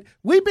studio. But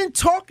we've been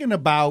talking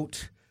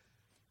about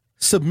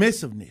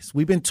submissiveness.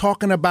 We've been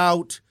talking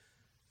about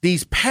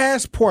these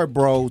passport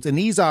bros, and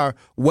these are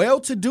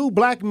well-to-do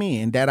black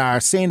men that are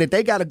saying that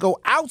they got to go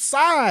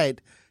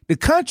outside the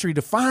country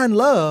to find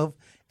love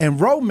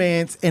and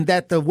romance, and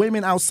that the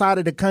women outside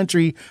of the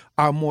country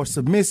are more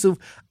submissive.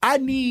 I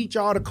need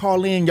y'all to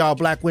call in, y'all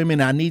black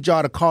women. I need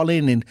y'all to call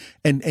in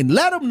and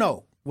let them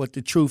know what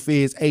the truth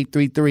is.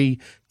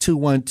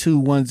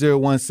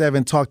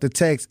 833-212-1017. Talk to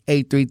text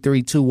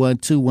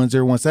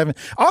 833-212-1017.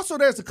 Also,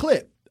 there's a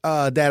clip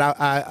that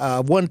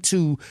I want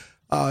to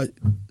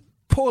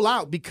pull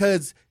out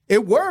because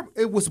it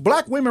was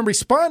black women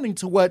responding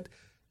to what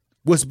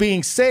was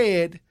being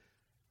said.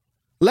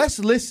 Let's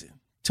listen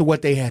to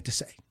what they had to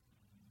say.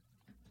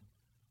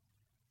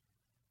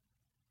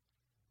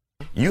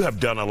 You have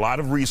done a lot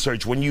of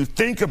research. When you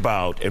think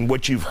about and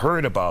what you've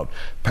heard about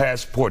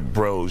Passport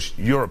Bros,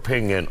 your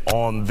opinion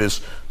on this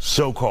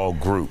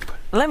so-called group.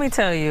 Let me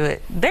tell you,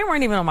 they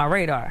weren't even on my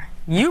radar.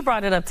 You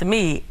brought it up to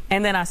me,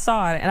 and then I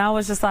saw it, and I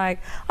was just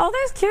like, oh,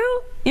 that's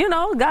cute. You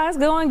know, guys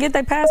go and get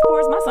their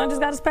passports. My son just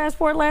got his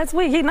passport last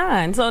week. He's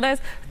 9, so that's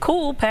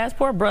cool.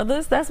 Passport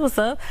brothers, that's what's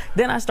up.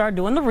 Then I started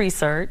doing the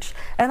research,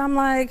 and I'm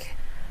like,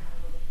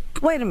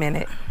 wait a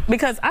minute,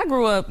 because I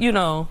grew up, you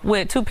know,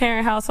 with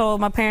 2-parent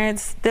household. My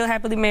parents still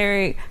happily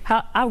married.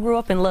 I grew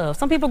up in love.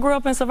 Some people grew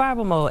up in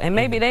survival mode, and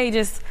maybe they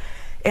just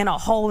in a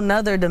whole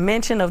nother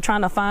dimension of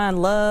trying to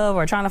find love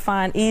or trying to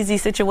find easy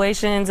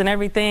situations and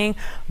everything.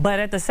 But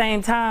at the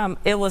same time,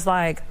 it was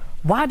like,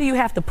 why do you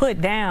have to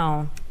put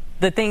down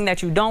the thing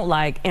that you don't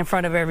like in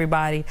front of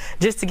everybody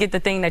just to get the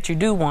thing that you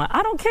do want?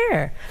 I don't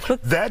care.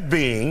 But that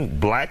being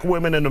black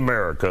women in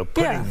America,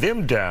 putting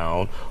them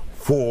down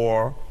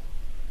for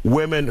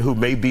women who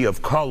may be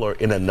of color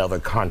in another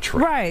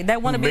country. Right,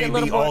 that want to be a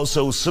little more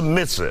also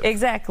submissive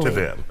to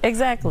them.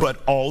 Exactly.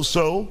 But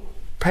also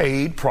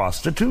paid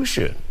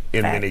prostitution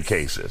in many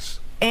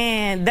cases.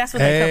 And that's what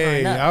they're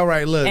covering up. All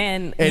right, look.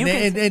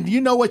 And you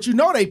know what? You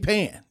know they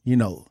paying, you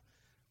know,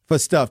 for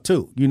stuff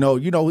too. You know,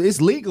 it's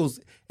legal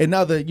in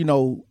other, you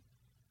know,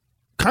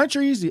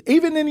 countries.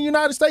 Even in the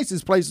United States,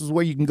 there's places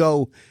where you can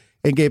go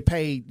and get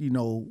paid, you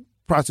know,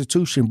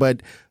 prostitution.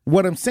 But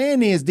what I'm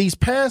saying is these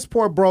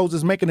passport bros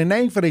is making a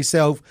name for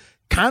themselves,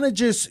 kind of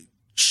just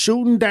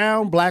shooting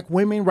down black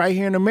women right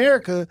here in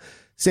America,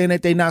 saying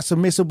that they're not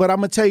submissive. But I'm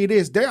going to tell you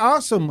this, there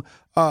are some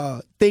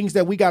things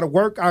that we got to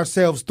work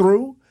ourselves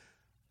through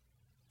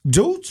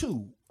due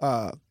to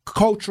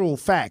cultural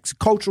facts,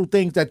 cultural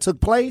things that took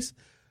place.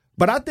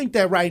 But I think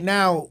that right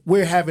now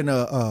we're having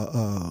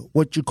a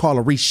what you call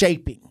a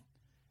reshaping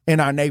in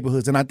our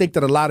neighborhoods. And I think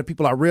that a lot of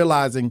people are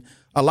realizing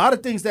a lot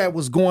of things that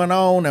was going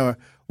on or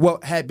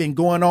what had been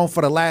going on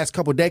for the last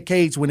couple of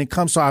decades when it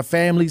comes to our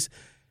families,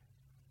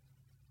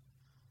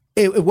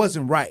 it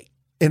wasn't right.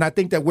 And I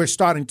think that we're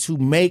starting to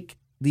make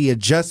the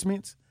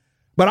adjustments.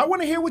 But I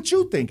want to hear what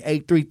you think.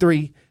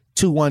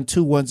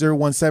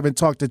 833-212-1017.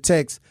 Talk to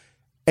text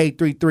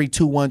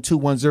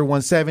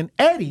 833-212-1017.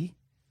 Eddie,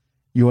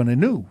 you're on the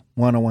new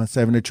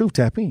 1017 The Truth.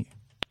 Tap in.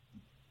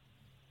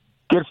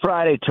 Good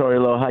Friday, Tory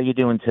Lowe. How you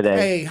doing today?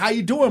 Hey, how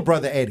you doing,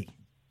 Brother Eddie?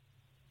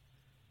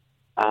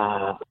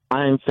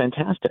 I'm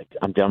fantastic.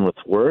 I'm done with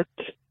work.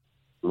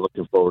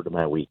 Looking forward to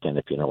my weekend,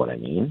 if you know what I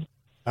mean.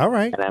 All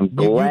right. And I'm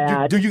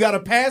glad. Do you got a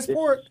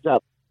passport?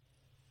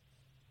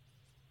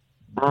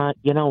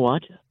 You know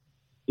what?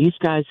 These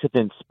guys have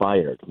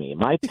inspired me.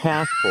 My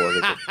passport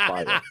is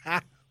expired.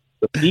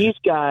 But these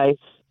guys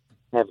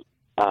have,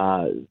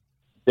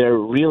 they're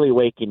really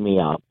waking me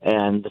up.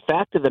 And the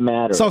fact of the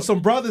matter So some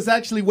brothers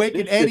actually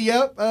waking Eddie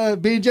up,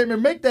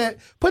 Benjamin.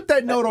 Put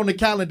that note on the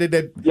calendar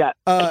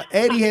that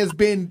Eddie has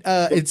been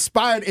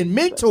inspired and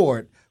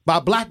mentored by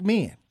black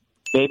men.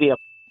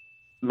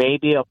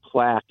 Maybe a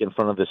plaque in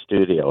front of the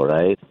studio,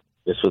 right?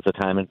 This was the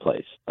time and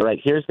place. All right,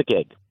 here's the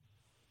gig.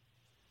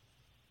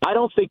 I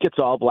don't think it's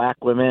all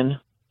black women,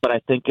 but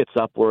I think it's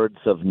upwards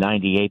of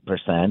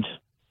 98%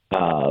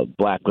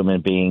 black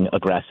women being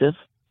aggressive.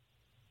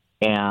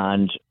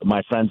 And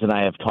my friends and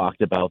I have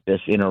talked about this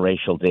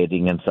interracial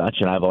dating and such,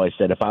 and I've always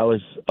said if I was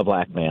a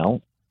black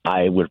male,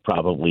 I would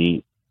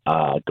probably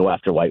go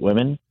after white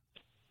women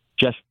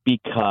just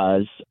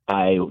because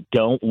I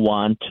don't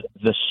want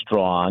the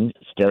strong,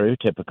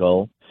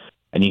 stereotypical,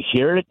 and you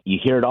hear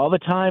it all the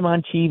time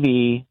on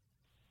TV,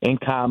 in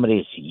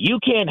comedies, you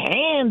can't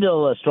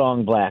handle a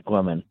strong black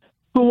woman.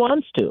 Who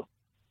wants to?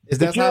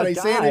 That's how they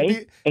said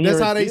it.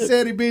 That's how they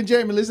said it,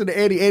 Benjamin. Listen to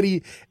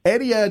Eddie.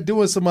 Eddie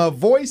doing some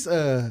voice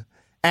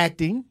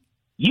acting.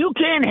 You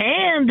can't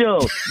handle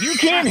a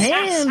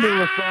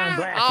strong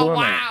black woman.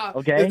 Wow.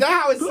 Okay? Is that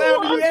how it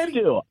sounded to you,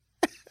 Eddie?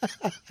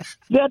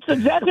 That's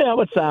exactly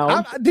how it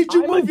sounds. Did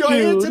you move your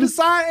hand to the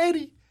side,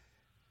 Eddie?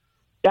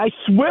 I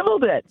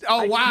swiveled it.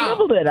 Oh, wow. I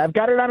swiveled it. I've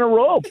got it on a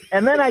rope.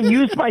 And then I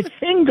used my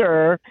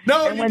finger.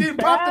 No, and you went didn't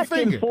pop the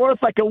finger. And forth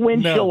like a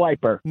windshield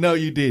wiper. No,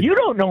 you didn't. You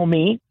don't know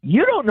me.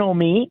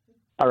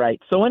 All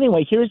right. So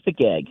anyway, here's the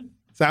gig.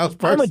 Sounds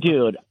personal. I'm a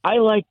dude. I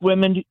like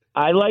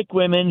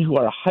women who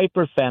are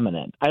hyper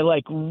feminine. I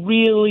like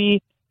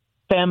really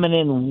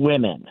feminine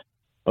women.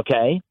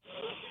 Okay?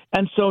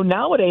 And so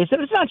nowadays,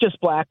 and it's not just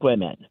black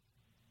women.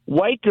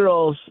 White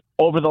girls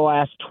over the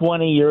last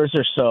 20 years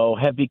or so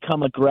have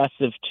become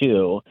aggressive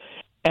too,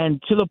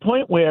 and to the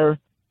point where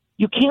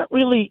you can't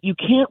really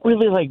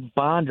like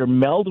bond or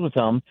meld with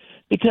them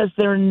because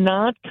they're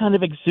not kind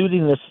of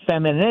exuding this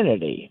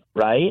femininity,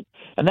 right?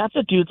 And that's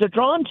what dudes are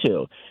drawn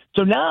to.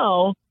 So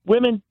now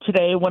women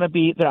today want to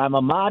be that I'm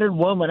a modern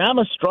woman, I'm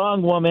a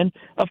strong woman.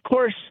 Of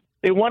course,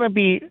 they say they want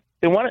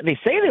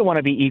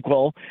to be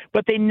equal,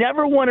 but they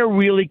never want to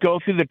really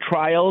go through the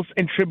trials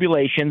and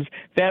tribulations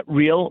that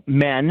real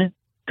men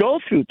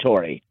go through,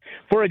 Tori.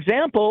 For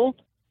example,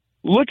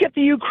 look at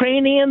the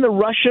Ukrainian, the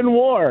Russian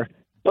war.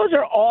 Those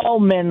are all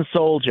men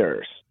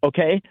soldiers,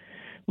 okay?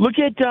 Look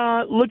at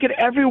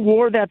every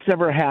war that's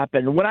ever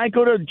happened. When I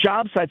go to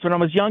job sites, when I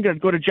was younger, I'd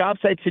go to job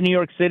sites in New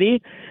York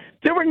City.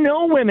 There were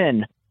no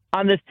women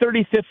on the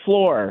 35th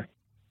floor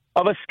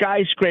of a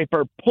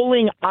skyscraper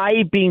pulling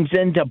I-beams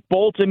in to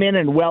bolt them in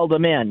and weld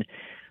them in.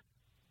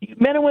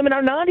 Men and women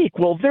are not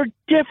equal. They're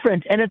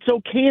different, and it's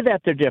okay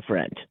that they're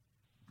different.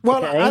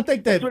 Well, okay? I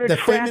think that the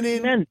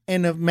feminine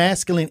and the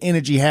masculine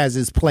energy has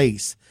its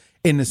place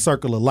in the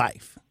circle of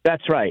life.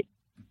 That's right.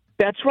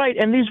 That's right.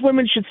 And these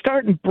women should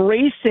start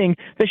embracing,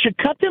 they should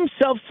cut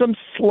themselves some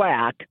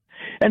slack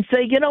and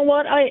say, you know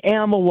what, I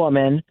am a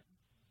woman.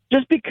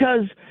 Just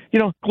because,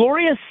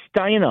 Gloria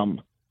Steinem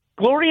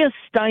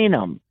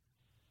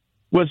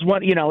was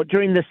one,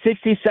 during the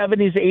 60s,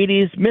 70s,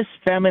 80s, Miss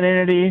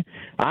Femininity.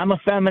 I'm a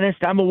feminist.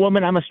 I'm a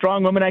woman. I'm a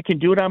strong woman. I can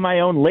do it on my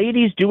own.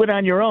 Ladies, do it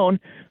on your own.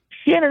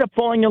 She ended up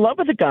falling in love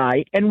with a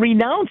guy and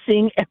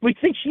renouncing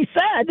everything she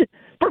said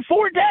for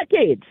 4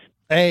 decades.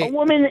 Hey, a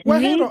woman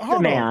needs a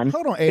man.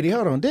 Hold on, Eddie.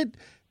 Hold on.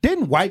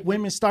 Didn't white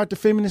women start the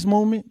feminist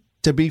movement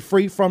to be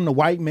free from the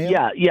white male?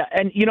 Yeah.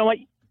 And you know what?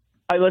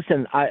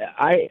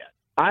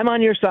 I'm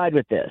on your side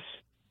with this.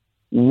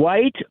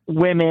 White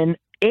women,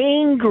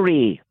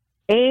 angry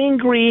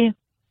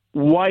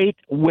white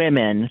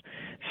women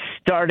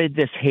started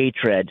this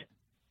hatred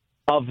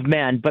of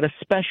men, but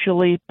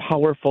especially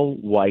powerful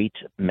white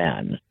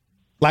men.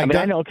 Like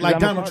Donald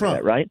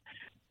Trump, right?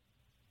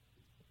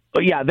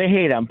 But yeah, they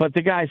hate him, but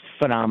the guy's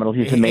phenomenal.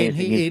 He's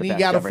amazing. And he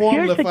got a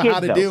formula for how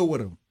to deal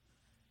with him.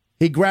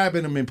 He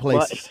grabbing them in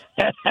places.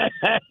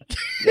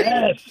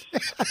 Yes.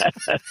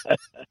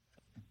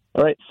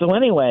 All right. So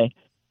anyway,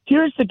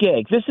 here's the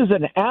gig. This is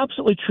an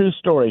absolutely true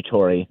story,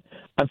 Tori.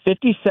 I'm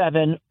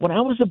 57. When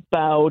I was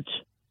about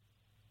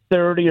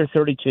 30 or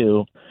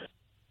 32,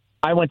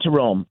 I went to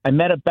Rome. I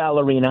met a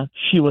ballerina.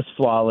 She was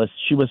flawless.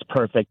 She was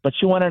perfect, but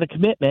she wanted a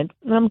commitment,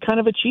 and I'm kind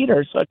of a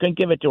cheater, so I couldn't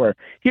give it to her.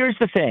 Here's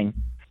the thing.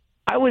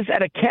 I was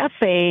at a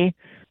cafe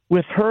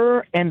with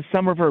her and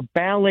some of her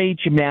ballet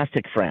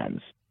gymnastic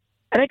friends.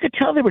 And I could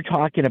tell they were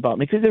talking about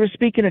me because they were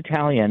speaking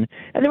Italian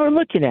and they were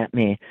looking at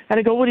me. And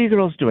I go, what are you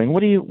girls doing?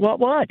 What?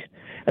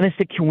 And they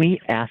said, can we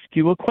ask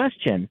you a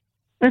question?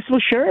 And I said,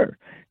 well, sure.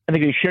 And they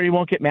go, you sure you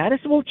won't get mad? I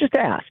said, well, just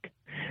ask.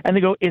 And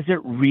they go, is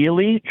it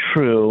really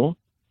true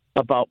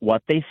about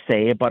what they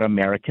say about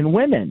American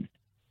women?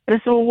 And I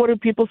said, well, what do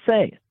people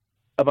say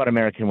about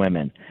American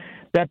women?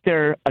 That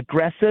they're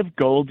aggressive,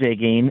 gold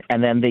digging,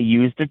 and then they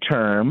used a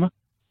term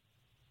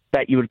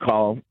that you would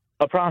call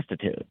a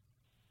prostitute.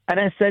 And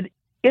I said,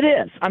 it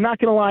is. I'm not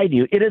going to lie to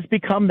you. It has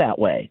become that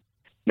way.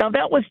 Now,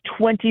 that was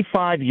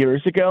 25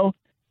 years ago.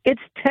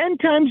 It's 10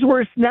 times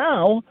worse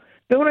now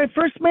than when I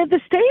first made the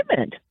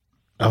statement.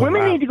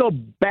 Women need to go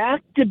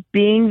back to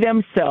being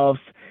themselves.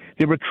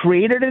 They were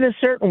created in a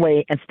certain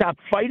way and stop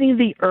fighting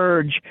the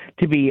urge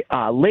to be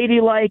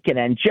ladylike and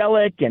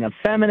angelic and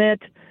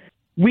effeminate.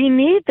 We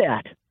need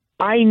that.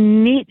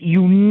 Men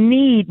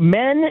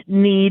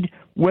need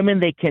women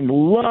they can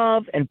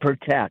love and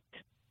protect.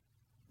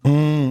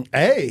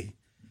 Hey,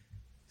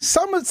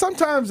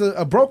 sometimes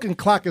a broken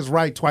clock is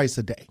right twice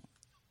a day.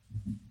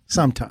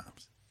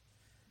 Sometimes.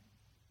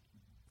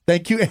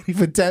 Thank you, Eddie,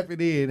 for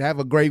tapping in. Have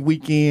a great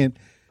weekend.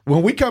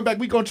 When we come back,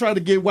 we're going to try to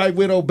get White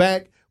Widow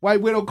back. White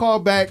Widow call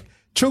back.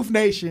 Truth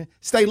Nation,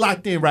 stay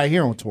locked in right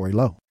here on Tory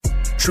Lowe.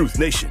 Truth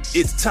Nation,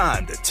 it's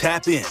time to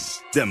tap in.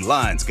 Them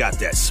lines got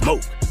that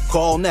smoke.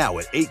 Call now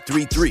at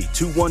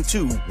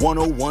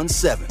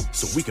 833-212-1017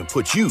 so we can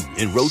put you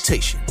in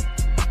rotation.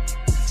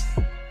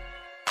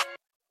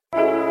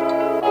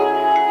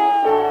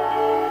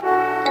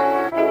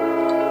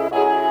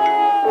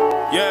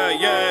 Yeah.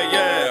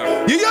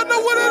 Y'all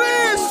know what it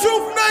is,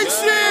 Truth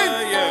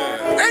Nation.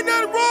 Yeah. Ain't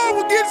nothing wrong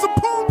with getting some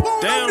poom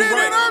up there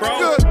in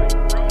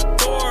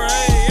Antarctica. 4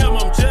 a.m.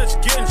 I'm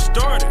just getting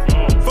started.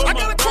 I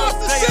gotta cross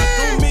the sea.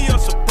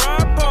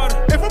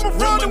 If I'm a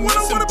fraud, then what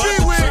I wanna be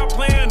with?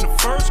 Playing the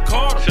first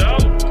quarter.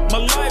 My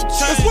life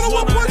changed when I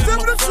had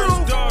my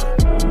first daughter.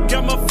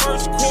 Got my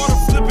first quarter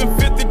flipping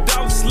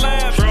 $50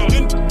 slab.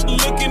 Then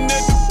looking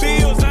at the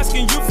bills,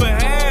 asking you for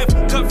half.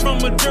 Cut from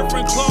a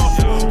different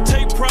cloth.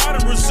 Take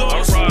pride in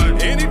results.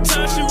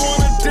 Anytime she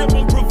wanna dip,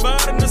 I'm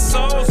providing the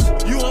sauce.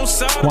 You on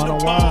side of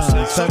the boss.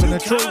 101.7 The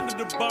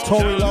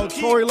Truth.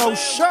 Tory Lowe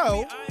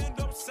Show.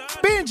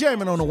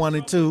 Benjamin on the 1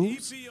 and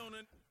 2s.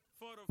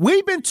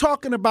 We've been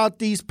talking about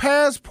these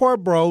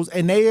passport bros,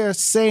 and they are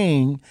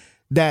saying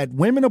that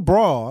women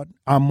abroad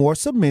are more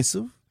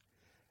submissive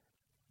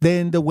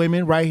than the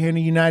women right here in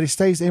the United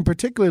States. And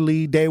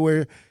particularly, they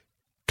were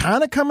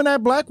kind of coming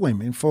at black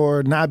women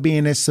for not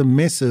being as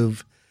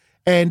submissive.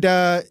 And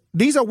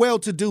these are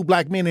well-to-do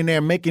black men in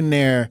there making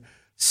their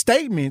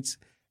statements.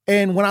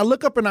 And when I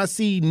look up and I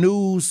see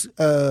news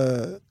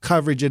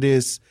coverage of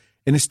this,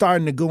 and it's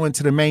starting to go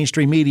into the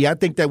mainstream media, I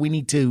think that we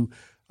need to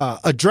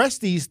address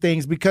these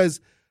things because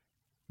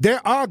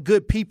there are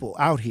good people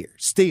out here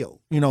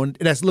still,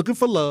 that's looking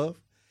for love,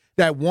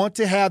 that want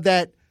to have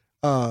that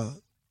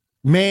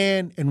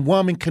man and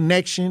woman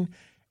connection.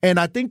 And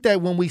I think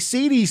that when we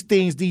see these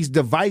things, these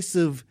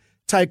divisive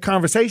type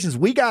conversations,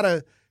 we got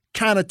to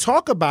kind of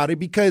talk about it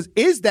because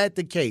is that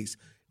the case?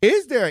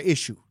 Is there an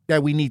issue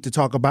that we need to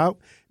talk about?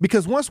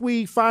 Because once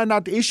we find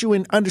out the issue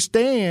and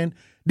understand,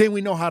 then we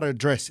know how to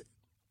address it.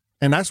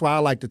 And that's why I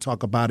like to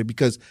talk about it,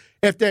 because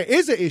if there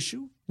is an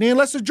issue, then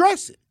let's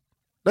address it.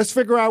 Let's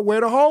figure out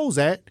where the hole's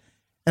at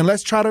and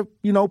let's try to,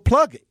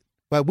 plug it.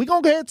 But we're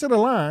going to get to the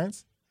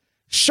lines.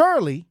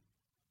 Shirley,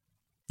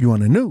 you on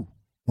the new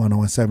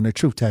 101.7 The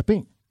Truth. Tap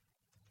in.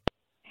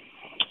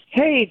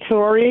 Hey,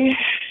 Tori.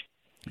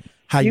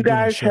 How you doing,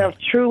 guys Shirley? have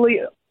truly,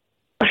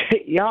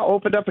 y'all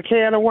opened up a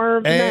can of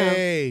worms now.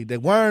 Hey, the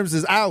worms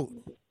is out.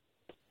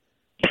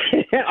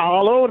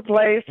 All over the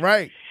place.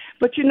 Right.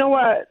 But you know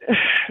what,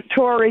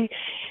 Tori,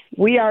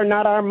 we are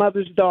not our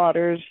mother's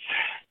daughters,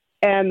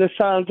 and the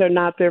sons are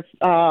not their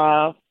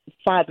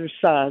father's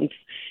sons.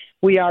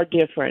 We are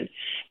different.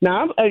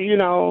 Now,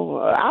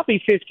 I'll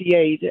be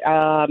 58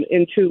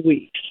 in 2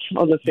 weeks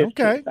on the 15th.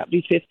 Okay. I'll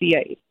be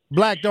 58.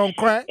 Black don't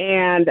crack?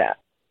 And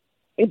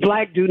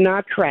black do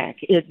not crack.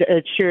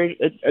 It sure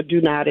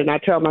do not. And I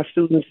tell my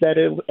students that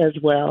as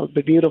well,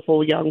 the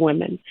beautiful young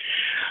women.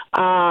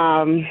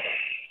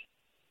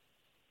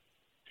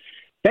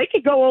 They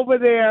could go over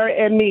there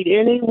and meet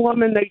any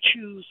woman they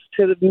choose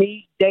to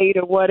meet, date,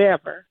 or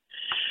whatever.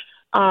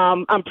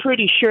 I'm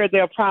pretty sure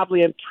they'll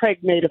probably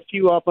impregnate a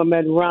few of them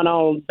and run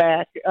on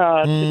back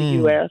to the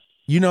U.S.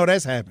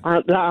 That's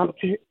happening.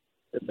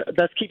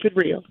 Let's keep it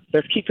real.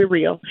 Let's keep it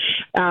real.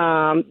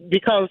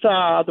 Because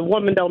the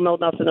woman don't know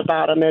nothing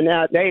about them, and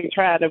they ain't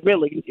trying to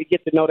really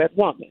get to know that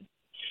woman.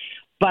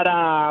 But,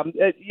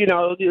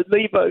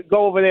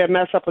 go over there and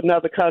mess up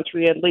another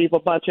country and leave a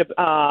bunch of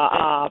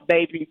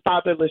baby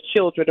fatherless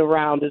children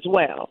around as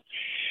well.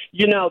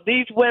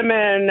 These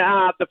women,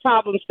 the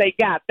problems they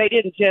got, they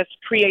didn't just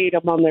create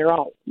them on their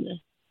own.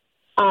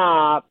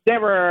 There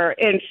were,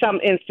 in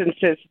some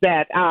instances,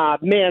 that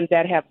men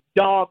that have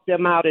dogged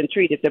them out and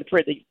treated them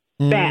pretty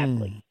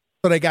badly.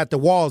 So they got the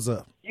walls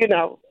up.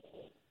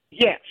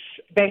 Yes,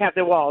 they have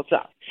their walls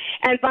up.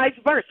 And vice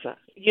versa.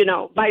 In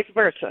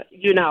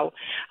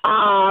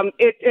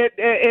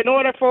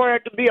order for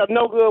it to be a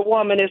no good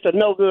woman, it's a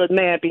no good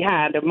man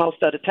behind her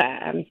most of the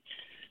time.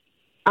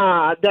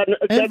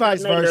 Doesn't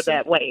vice make her versa.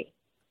 that way.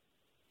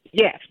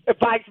 Yes,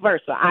 vice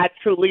versa. I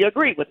truly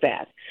agree with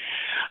that.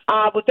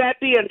 With that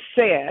being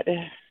said,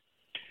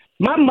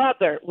 my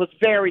mother was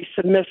very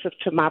submissive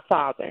to my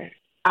father.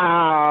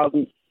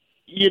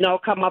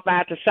 Come up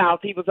out the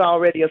South, he was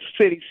already a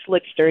city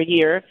slickster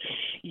here,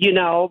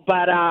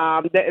 but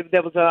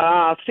there was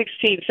a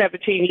 16,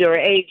 17-year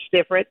age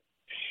difference.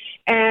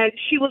 And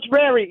she was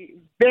very,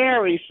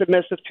 very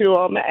submissive to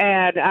him.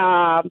 And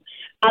I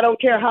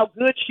don't care how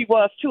good she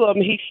was to him,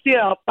 he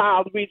still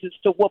found reasons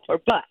to whoop her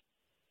butt.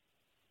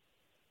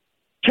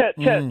 I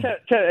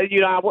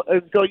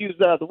was going to use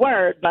the other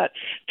word, but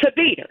to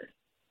beat her.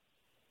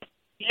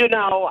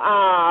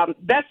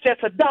 That's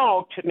just a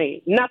dog to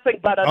me. Nothing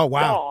but a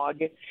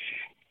dog.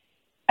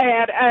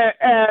 And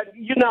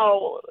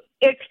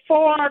it's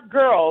 4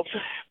 girls.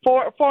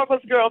 4 of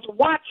us girls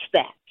watch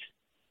that.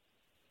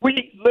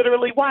 We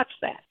literally watch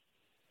that.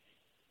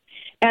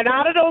 And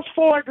out of those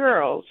 4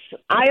 girls,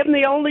 I am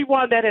the only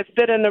one that has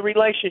been in a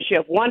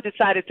relationship. One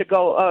decided to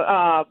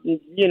go,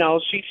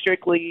 she's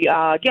strictly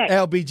gay.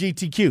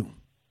 LGBTQ.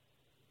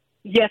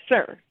 Yes,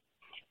 sir.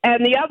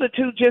 And the other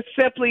 2 just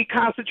simply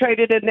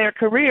concentrated in their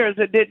careers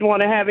and didn't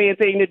want to have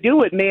anything to do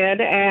with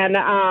men. And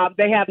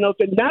they have none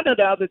of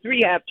the other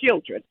 3 have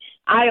children.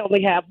 I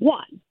only have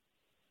 1.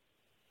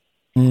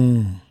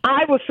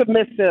 I was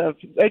submissive.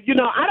 I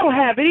don't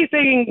have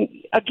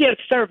anything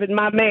against serving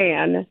my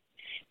man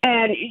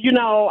and,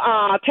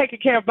 taking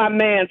care of my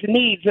man's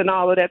needs and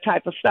all of that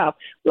type of stuff.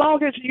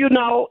 Long as,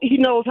 he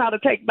knows how to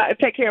take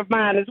care of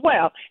mine as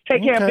well.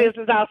 Take care of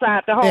business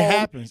outside the home. It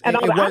happens. And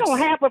I don't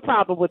have a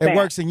problem with that. It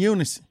works in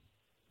unison.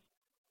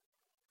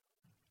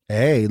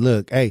 Hey,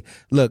 look,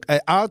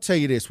 I'll tell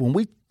you this. When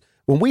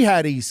we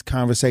had these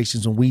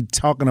conversations, when we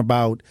talking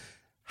about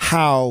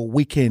how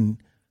we can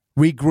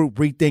regroup,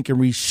 rethink, and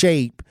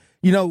reshape,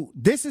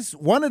 this is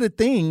one of the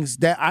things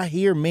that I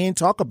hear men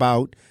talk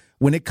about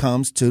when it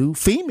comes to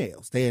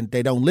females. They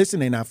don't listen.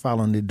 They're not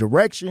following the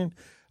direction.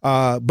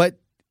 But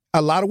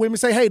a lot of women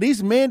say, hey,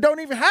 these men don't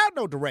even have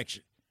no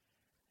direction.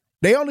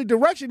 Their only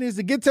direction is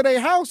to get to their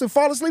house and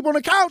fall asleep on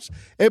the couch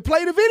and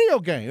play the video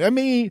game. I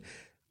mean,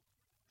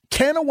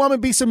 can a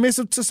woman be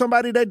submissive to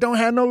somebody that don't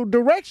have no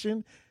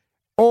direction?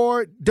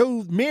 Or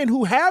do men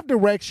who have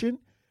direction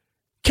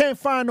can't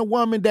find a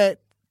woman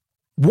that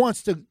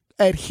wants to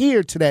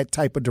adhere to that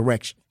type of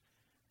direction?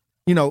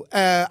 You know,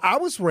 I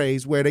was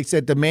raised where they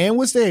said the man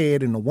was the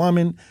head and the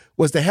woman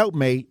was the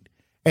helpmate.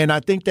 And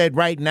I think that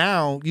right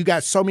now you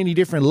got so many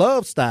different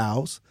love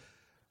styles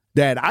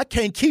that I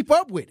can't keep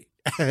up with it.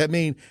 I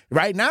mean,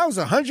 right now it's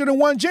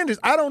 101 genders.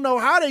 I don't know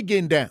how they're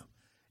getting down.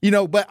 You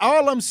know, but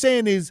all I'm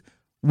saying is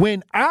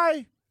when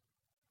I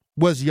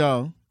was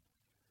young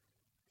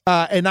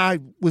and I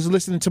was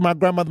listening to my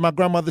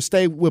grandmother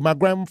stayed with my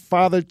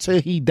grandfather till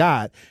he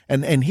died.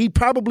 And he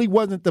probably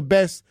wasn't the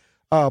best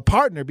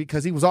partner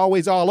because he was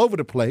always all over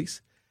the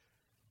place.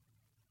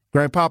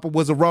 Grandpapa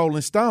was a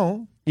Rolling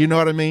Stone. You know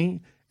what I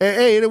mean?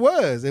 Hey, it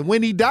was. And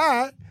when he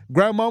died,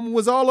 grandmama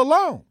was all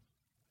alone.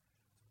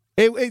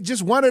 It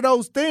just one of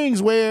those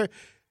things where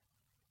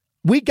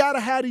we got to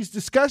have these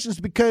discussions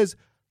because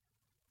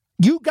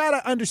you got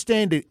to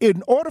understand that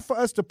in order for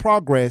us to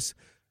progress,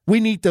 we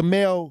need the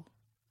male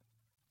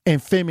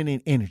and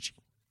feminine energy.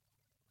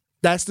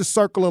 That's the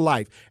circle of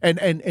life. And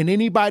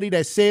anybody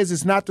that says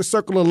it's not the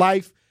circle of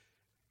life,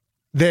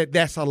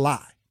 that's a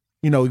lie.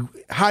 You know,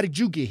 how did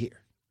you get here?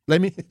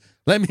 Let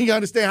me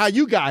understand how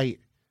you got here.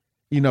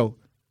 You know,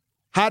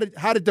 how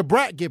did the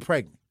brat get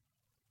pregnant?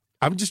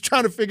 I'm just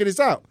trying to figure this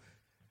out.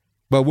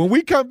 But when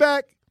we come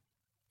back,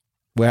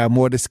 we'll have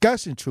more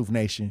discussion, Truth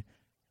Nation.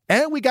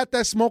 And we got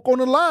that smoke on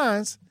the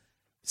lines.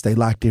 Stay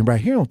locked in right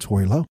here on Tory Lowe.